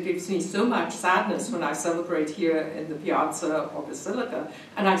that it gives me so much sadness when I celebrate here in the piazza or basilica,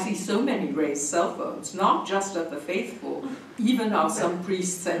 and I see so many raised cell phones, not just of the faithful, even of some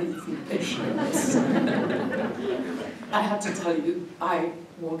priests and even bishops. I have to tell you, I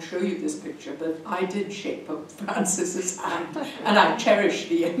won't show you this picture, but I did shake Pope Francis's hand, and I cherish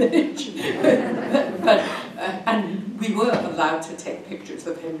the image. And we were allowed to take pictures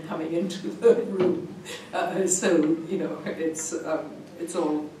of him coming into the room, so you know it's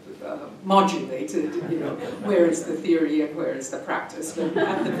all modulated. You know, where is the theory and where is the practice? But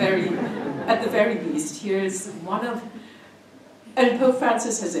at the very least, here's one of, and Pope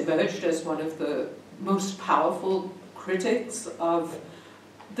Francis has emerged as one of the most powerful critics of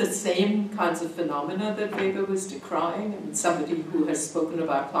the same kinds of phenomena that Weber was decrying, and somebody who has spoken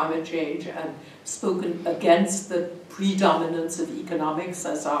about climate change and spoken against the predominance of economics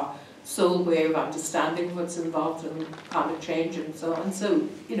as our sole way of understanding what's involved in climate change and so on. So,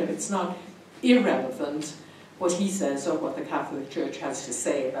 you know, it's not irrelevant what he says or what the Catholic Church has to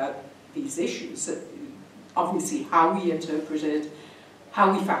say about these issues. Obviously, how we interpret it,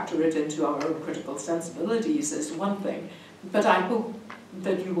 how we factor it into our own critical sensibilities is one thing, but I hope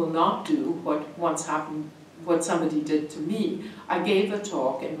that you will not do what once happened, what somebody did to me. I gave a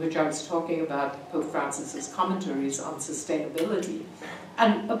talk in which I was talking about Pope Francis's commentaries on sustainability,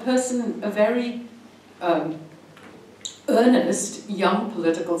 and a person, a very earnest young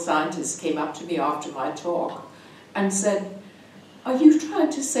political scientist came up to me after my talk and said, "Are you trying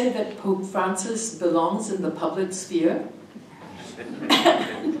to say that Pope Francis belongs in the public sphere?"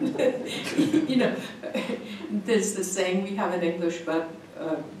 You know, there's the saying we have in English, but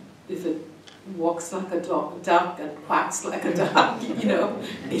if it walks like a duck and quacks like a duck, you know,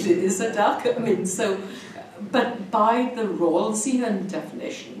 it is a duck. I mean, so, but by the Rawlsian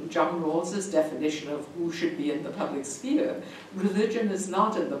definition, John Rawls's definition of who should be in the public sphere, religion is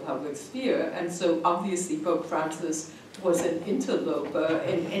not in the public sphere, and so obviously Pope Francis was an interloper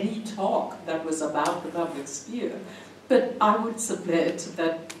in any talk that was about the public sphere. But I would submit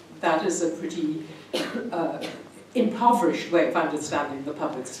that that is a pretty impoverished way of understanding the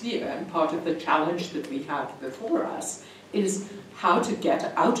public sphere, and part of the challenge that we have before us is how to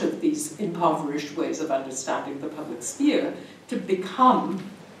get out of these impoverished ways of understanding the public sphere to become,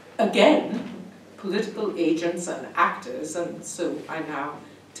 again, political agents and actors. And so I now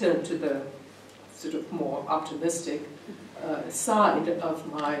turn to the sort of more optimistic side of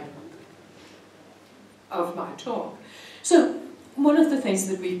my talk. So one of the things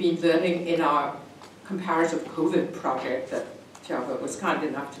that we've been learning in our comparative COVID project that Tiago was kind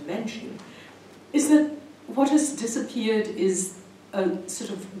enough to mention is that what has disappeared is a sort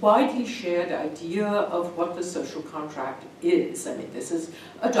of widely shared idea of what the social contract is. I mean, this is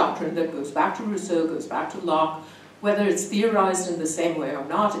a doctrine that goes back to Rousseau, goes back to Locke. Whether it's theorized in the same way or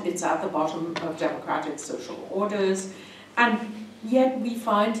not, it's at the bottom of democratic social orders. And yet we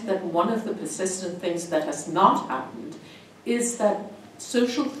find that one of the persistent things that has not happened is that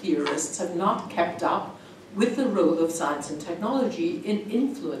social theorists have not kept up with the role of science and technology in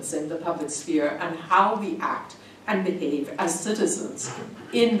influencing the public sphere and how we act and behave as citizens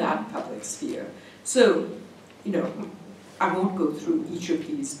in that public sphere. So, you know, I won't go through each of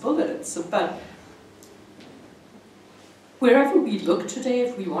these bullets, but wherever we look today,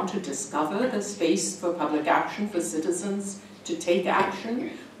 if we want to discover the space for public action, for citizens to take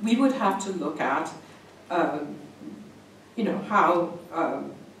action, we would have to look at you know, how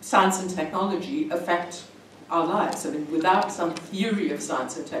science and technology affect our lives. I mean, without some theory of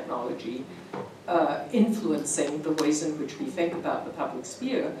science and technology influencing the ways in which we think about the public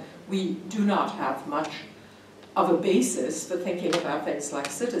sphere, we do not have much of a basis for thinking about things like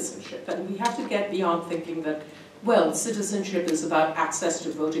citizenship. And we have to get beyond thinking that, well, citizenship is about access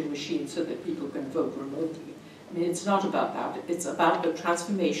to voting machines so that people can vote remotely. I mean, it's not about that. It's about the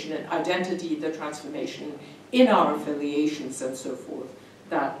transformation in identity, the transformation in our affiliations and so forth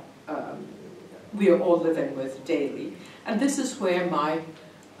that we are all living with daily. And this is where my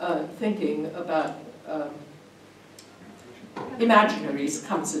thinking about imaginaries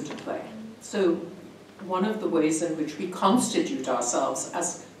comes into play. So one of the ways in which we constitute ourselves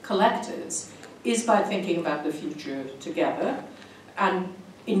as collectors is by thinking about the future together, and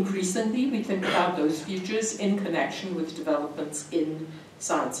increasingly we think about those futures in connection with developments in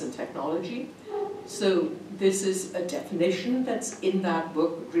science and technology. So this is a definition that's in that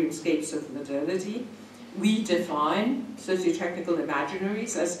book, Dreamscapes of Modernity. We define sociotechnical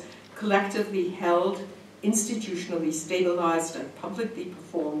imaginaries as collectively held, institutionally stabilized, and publicly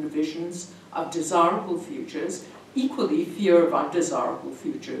performed visions of desirable futures, equally fear of undesirable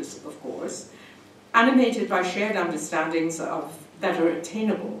futures, of course, animated by shared understandings that are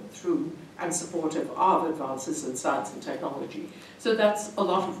attainable through and supportive of advances in science and technology. So that's a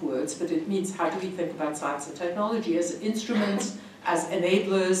lot of words, but it means how do we think about science and technology as instruments, as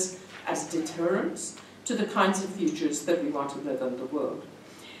enablers, as deterrents to the kinds of futures that we want to live in the world.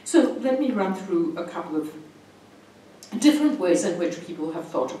 So let me run through a couple of different ways in which people have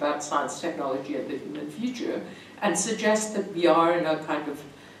thought about science, technology, and the human future, and suggest that we are in a kind of,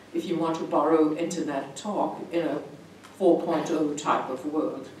 if you want to borrow internet talk, in a 4.0 type of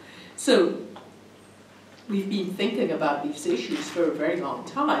world. So we've been thinking about these issues for a very long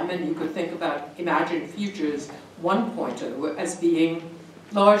time, and you could think about Imagine Futures 1.0 as being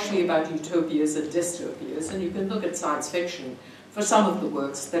largely about utopias and dystopias, and you can look at science fiction for some of the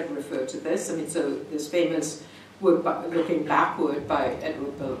works that refer to this. I mean, so this famous work looking backward by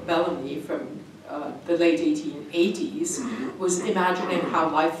Edward Bellamy from the late 1880s was imagining how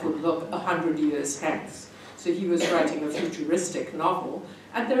life would look 100 years hence. So he was writing a futuristic novel,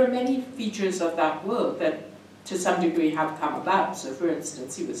 and there are many features of that world that to some degree have come about. So for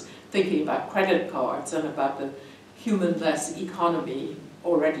instance, he was thinking about credit cards and about the human-less economy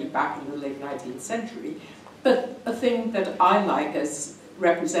already back in the late 19th century. But a thing that I like as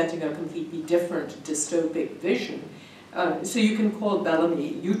representing a completely different dystopic vision, so you can call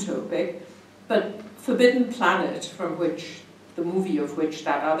Bellamy utopic, but Forbidden Planet, from which the movie of which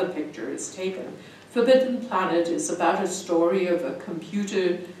that other picture is taken, Forbidden Planet is about a story of a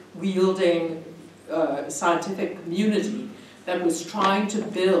computer-wielding scientific community that was trying to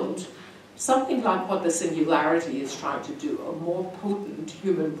build something like what the Singularity is trying to do, a more potent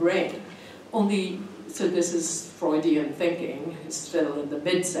human brain. Only, so this is Freudian thinking, it's still in the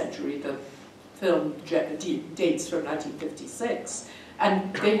mid-century, the film dates from 1956,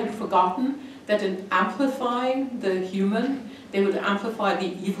 and they had forgotten that in amplifying the human, they would amplify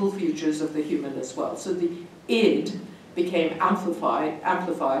the evil features of the human as well. So the id became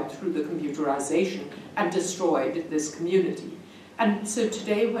amplified through the computerization and destroyed this community. And so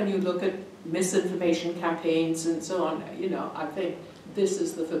today when you look at misinformation campaigns and so on, you know, I think this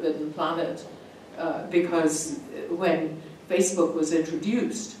is the Forbidden Planet because when Facebook was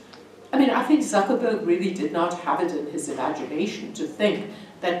introduced, I mean, I think Zuckerberg really did not have it in his imagination to think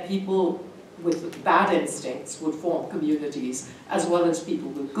that people with bad instincts would form communities as well as people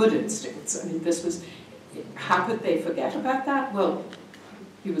with good instincts. I mean, this was, how could they forget about that? Well,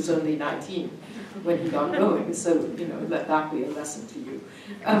 he was only 19 when he got going, so, you know, let that be a lesson to you.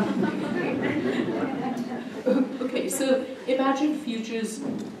 Okay, so Imagine Futures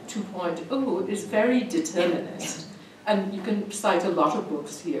 2.0 is very determinist, and you can cite a lot of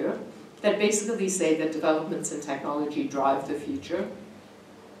books here that basically say that developments in technology drive the future.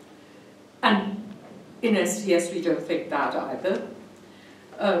 And in STS, we don't think that either.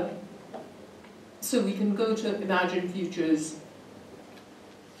 So we can go to Imagine Futures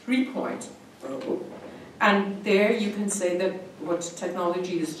 3.0, and there you can say that what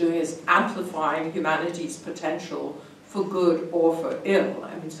technology is doing is amplifying humanity's potential for good or for ill.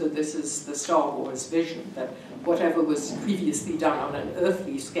 I mean, so this is the Star Wars vision, that whatever was previously done on an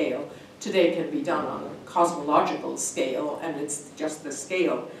earthly scale today can be done on a cosmological scale, and it's just the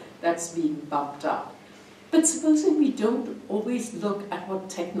scale that's being bumped up. But supposing we don't always look at what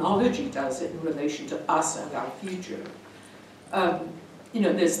technology does in relation to us and our future. You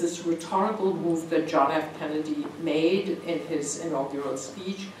know, there's this rhetorical move that John F. Kennedy made in his inaugural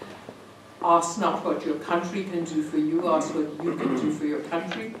speech. Ask not what your country can do for you, ask what you can do for your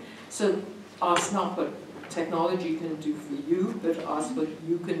country. So ask not what technology can do for you, but ask what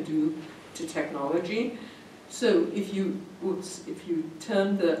you can do to technology. So if you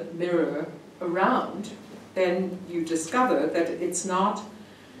turn the mirror around, then you discover that it's not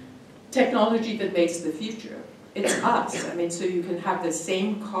technology that makes the future. It's us. I mean, so you can have the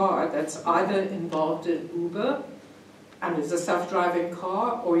same car that's either involved in Uber and is a self-driving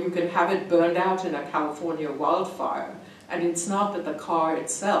car, or you can have it burned out in a California wildfire. And it's not that the car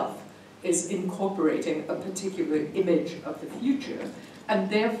itself is incorporating a particular image of the future, and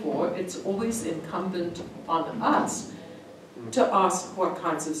therefore it's always incumbent on us to ask what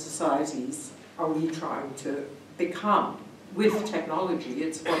kinds of societies are we trying to become with technology.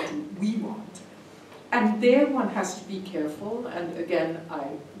 It's what do we want. And there one has to be careful, and again, I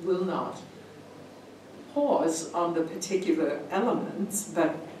will not pause on the particular elements,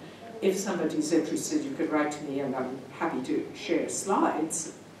 but if somebody's interested, you could write to me and I'm happy to share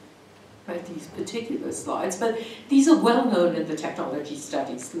slides, these particular slides, but these are well known in the technology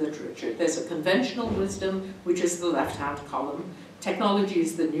studies literature. There's a conventional wisdom, which is the left-hand column. Technology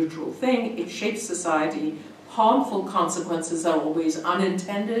is the neutral thing, it shapes society. Harmful consequences are always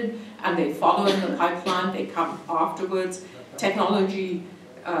unintended, and they follow in the pipeline, they come afterwards. Technology,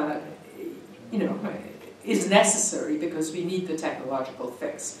 is necessary because we need the technological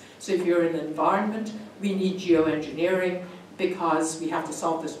fix. So if you're in an environment, we need geoengineering because we have to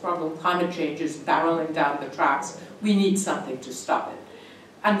solve this problem. Climate change is barreling down the tracks. We need something to stop it.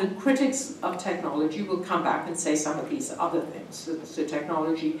 And the critics of technology will come back and say some of these other things. So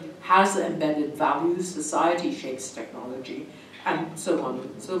technology has embedded values, society shapes technology, and so on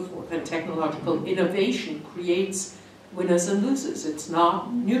and so forth. And technological innovation creates winners and losers. It's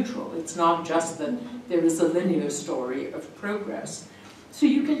not neutral. It's not just that there is a linear story of progress. So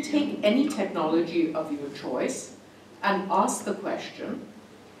you can take any technology of your choice and ask the question,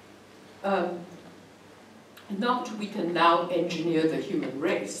 not we can now engineer the human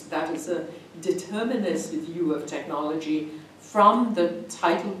race. That is a determinist view of technology from the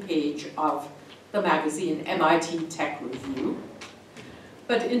title page of the magazine MIT Tech Review.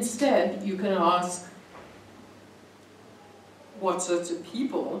 But instead, you can ask, what sorts of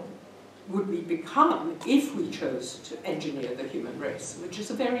people would we become if we chose to engineer the human race? Which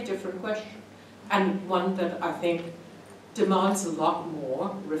is a very different question, and one that I think demands a lot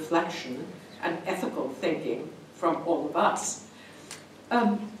more reflection and ethical thinking from all of us.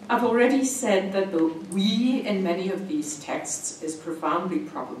 I've already said that the we in many of these texts is profoundly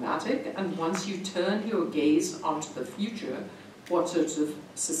problematic, and once you turn your gaze onto the future, what sorts of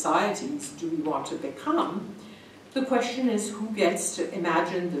societies do we want to become? The question is who gets to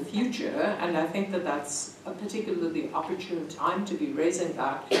imagine the future, and I think that that's a particularly opportune time to be raising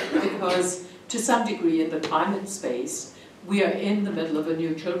that, because to some degree in the climate space, we are in the middle of a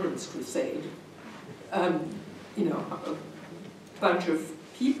new children's crusade. A bunch of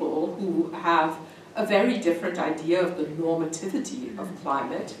people who have a very different idea of the normativity of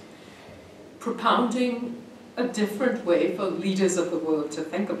climate, propounding a different way for leaders of the world to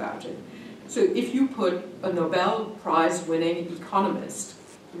think about it. So if you put a Nobel Prize-winning economist,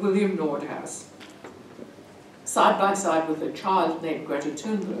 William Nordhaus, side by side with a child named Greta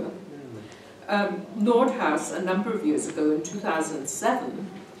Thunberg, Nordhaus, a number of years ago in 2007,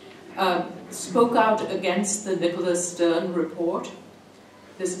 spoke out against the Nicholas Stern report.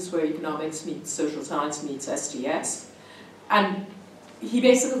 This is where economics meets social science meets STS. And he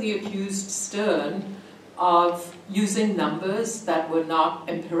basically accused Stern of using numbers that were not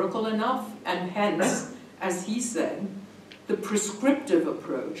empirical enough, and hence, as he said, the prescriptive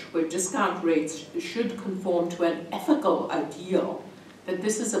approach, where discount rates should conform to an ethical ideal, that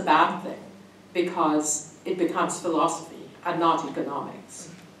this is a bad thing, because it becomes philosophy and not economics.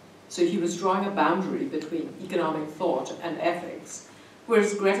 So he was drawing a boundary between economic thought and ethics,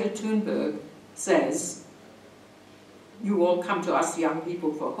 whereas Greta Thunberg says, you all come to us young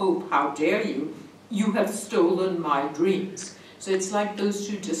people for hope, how dare you? You have stolen my dreams. So it's like those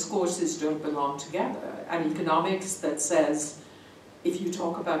two discourses don't belong together. And economics that says, if you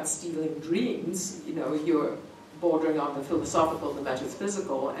talk about stealing dreams, you're bordering on the philosophical, the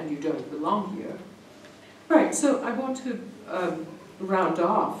metaphysical, and you don't belong here. Right, so I want to round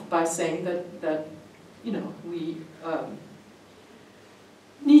off by saying that we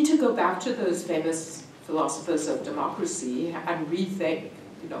need to go back to those famous philosophers of democracy and rethink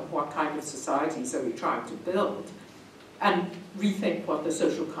what kind of societies are we trying to build, and rethink what the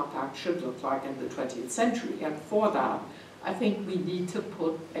social compact should look like in the 20th century. And for that, I think we need to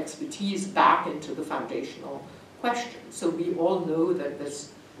put expertise back into the foundational question. So we all know that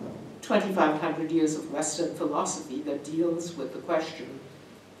there's 2,500 years of Western philosophy that deals with the question,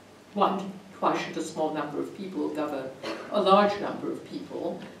 one, why should a small number of people govern a large number of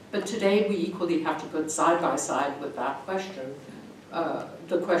people? But today we equally have to put side by side with that question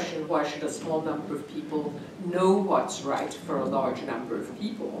the question, why should a small number of people know what's right for a large number of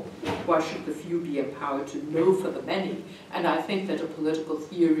people? Why should the few be empowered to know for the many? And I think that a political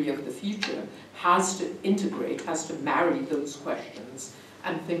theory of the future has to integrate, has to marry those questions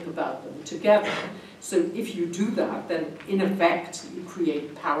and think about them together. So if you do that, then in effect you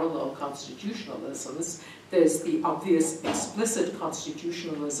create parallel constitutionalisms. There's the obvious explicit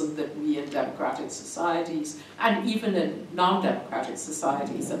constitutionalism that we in democratic societies and even in non-democratic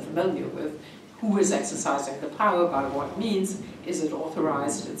societies are familiar with. Who is exercising the power, by what means, is it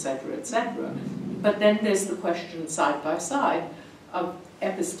authorized, etc., etc. But then there's the question side by side of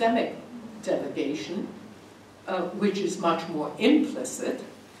epistemic delegation, which is much more implicit.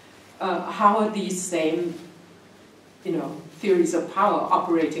 How are these same, theories of power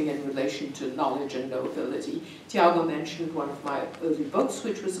operating in relation to knowledge and knowability? Tiago mentioned one of my early books,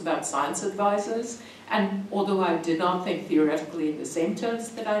 which was about science advisors, and although I did not think theoretically in the same terms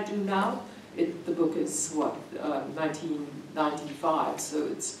that I do now, the book is, 1995, so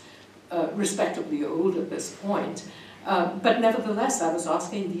it's respectably old at this point. But nevertheless, I was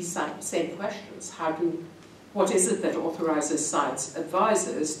asking these same questions. What is it that authorizes science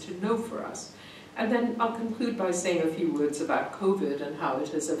advisors to know for us? And then I'll conclude by saying a few words about COVID and how it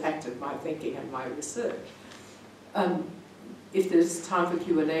has affected my thinking and my research. If there's time for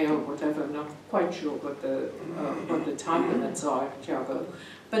Q&A or whatever, I'm not quite sure what the time limits are, Tiago.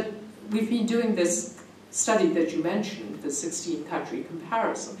 But we've been doing this study that you mentioned, the 16-country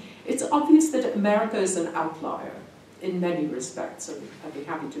comparison. It's obvious that America is an outlier in many respects, and I'd be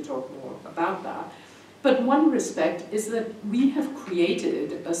happy to talk more about that. But one respect is that we have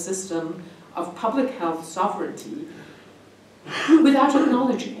created a system of public health sovereignty without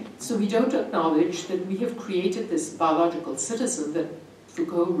acknowledging it. So we don't acknowledge that we have created this biological citizen that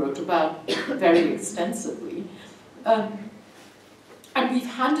Foucault wrote about very extensively. And we've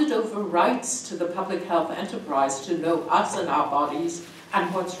handed over rights to the public health enterprise to know us and our bodies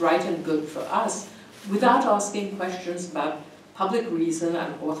and what's right and good for us without asking questions about public reason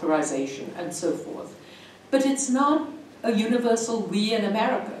and authorization and so forth. But it's not a universal we in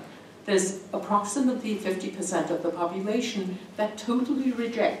America. There's approximately 50% of the population that totally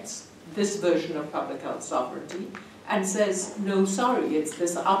rejects this version of public health sovereignty and says, no, sorry, it's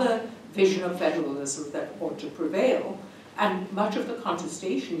this other vision of federalism that ought to prevail. And much of the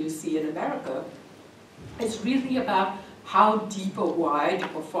contestation you see in America is really about how deep or wide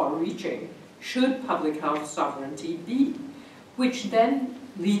or far-reaching should public health sovereignty be, which then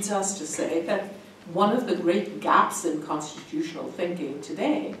leads us to say that one of the great gaps in constitutional thinking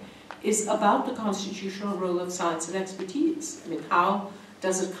today is about the constitutional role of science and expertise. I mean, how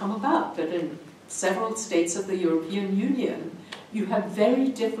does it come about that in several states of the European Union you have very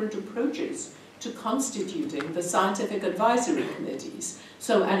different approaches to constituting the scientific advisory committees?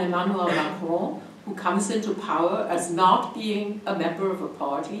 So an Emmanuel Macron, who comes into power as not being a member of a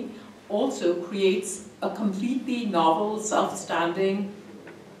party, also creates a completely novel, self-standing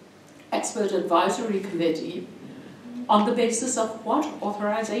expert advisory committee on the basis of what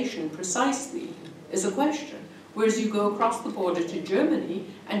authorization precisely is a question. Whereas you go across the border to Germany,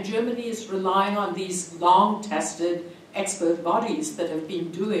 and Germany is relying on these long-tested expert bodies that have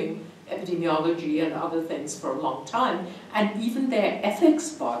been doing epidemiology and other things for a long time, and even their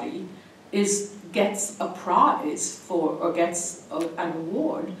ethics body gets a prize for, or gets an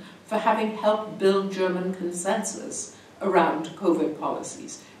award for having helped build German consensus around COVID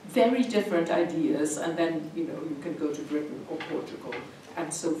policies. Very different ideas, and then you can go to Britain or Portugal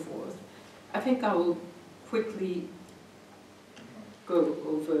and so forth. I think I will quickly go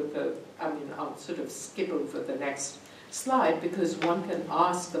over I'll sort of skip over the next slide, because one can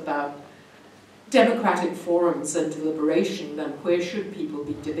ask about democratic forums and deliberation and where should people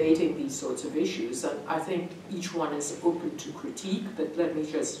be debating these sorts of issues. And I think each one is open to critique, but let me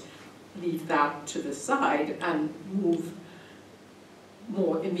just leave that to the side and move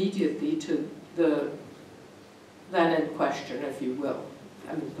more immediately to the then in question, if you will,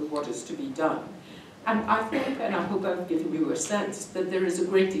 what is to be done. And I think, and I hope I've given you a sense, that there is a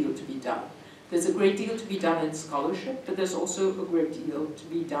great deal to be done. There's a great deal to be done in scholarship, but there's also a great deal to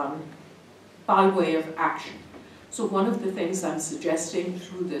be done by way of action. So one of the things I'm suggesting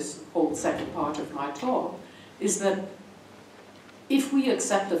through this whole second part of my talk is that if we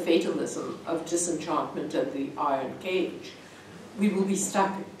accept the fatalism of disenchantment and the iron cage, we will be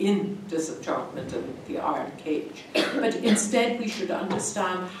stuck in disenchantment and the iron cage. But instead we should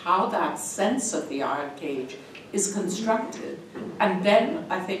understand how that sense of the iron cage is constructed, and then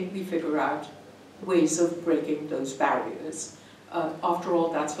I think we figure out ways of breaking those barriers. After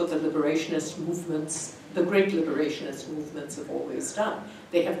all, that's what the liberationist movements, the great liberationist movements, have always done.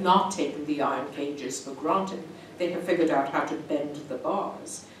 They have not taken the iron cages for granted. They have figured out how to bend the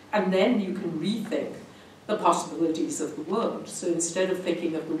bars. And then you can rethink the possibilities of the world. So instead of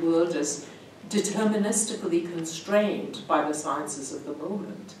thinking of the world as deterministically constrained by the sciences of the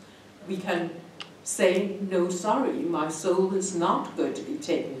moment. We can say, no, sorry, my soul is not going to be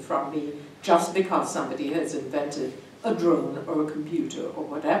taken from me just because somebody has invented a drone or a computer or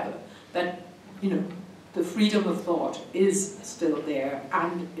whatever. That, the freedom of thought is still there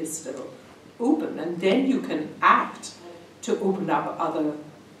and is still open. And then you can act to open up other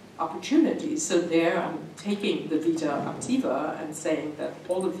opportunities. So there I'm taking the Vita Activa and saying that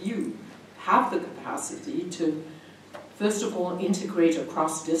all of you have the capacity to, first of all, integrate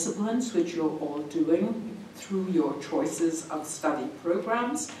across disciplines, which you're all doing through your choices of study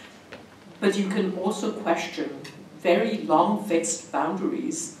programs. But you can also question very long fixed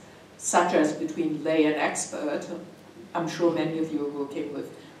boundaries, such as between lay and expert. I'm sure many of you are working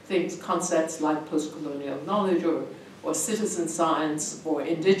with concepts like post-colonial knowledge or citizen science or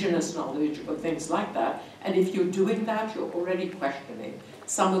indigenous knowledge or things like that. And if you're doing that, you're already questioning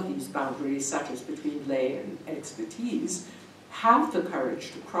some of these boundaries, such as between lay and expertise. Have the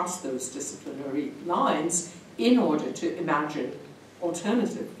courage to cross those disciplinary lines in order to imagine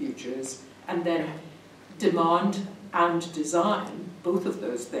alternative futures and then demand and design, both of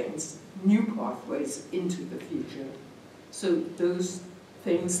those things, new pathways into the future. So those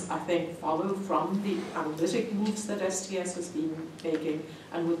things, I think, follow from the analytic moves that STS has been making.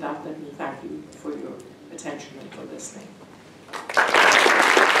 And with that, let me thank you for your attention and for listening.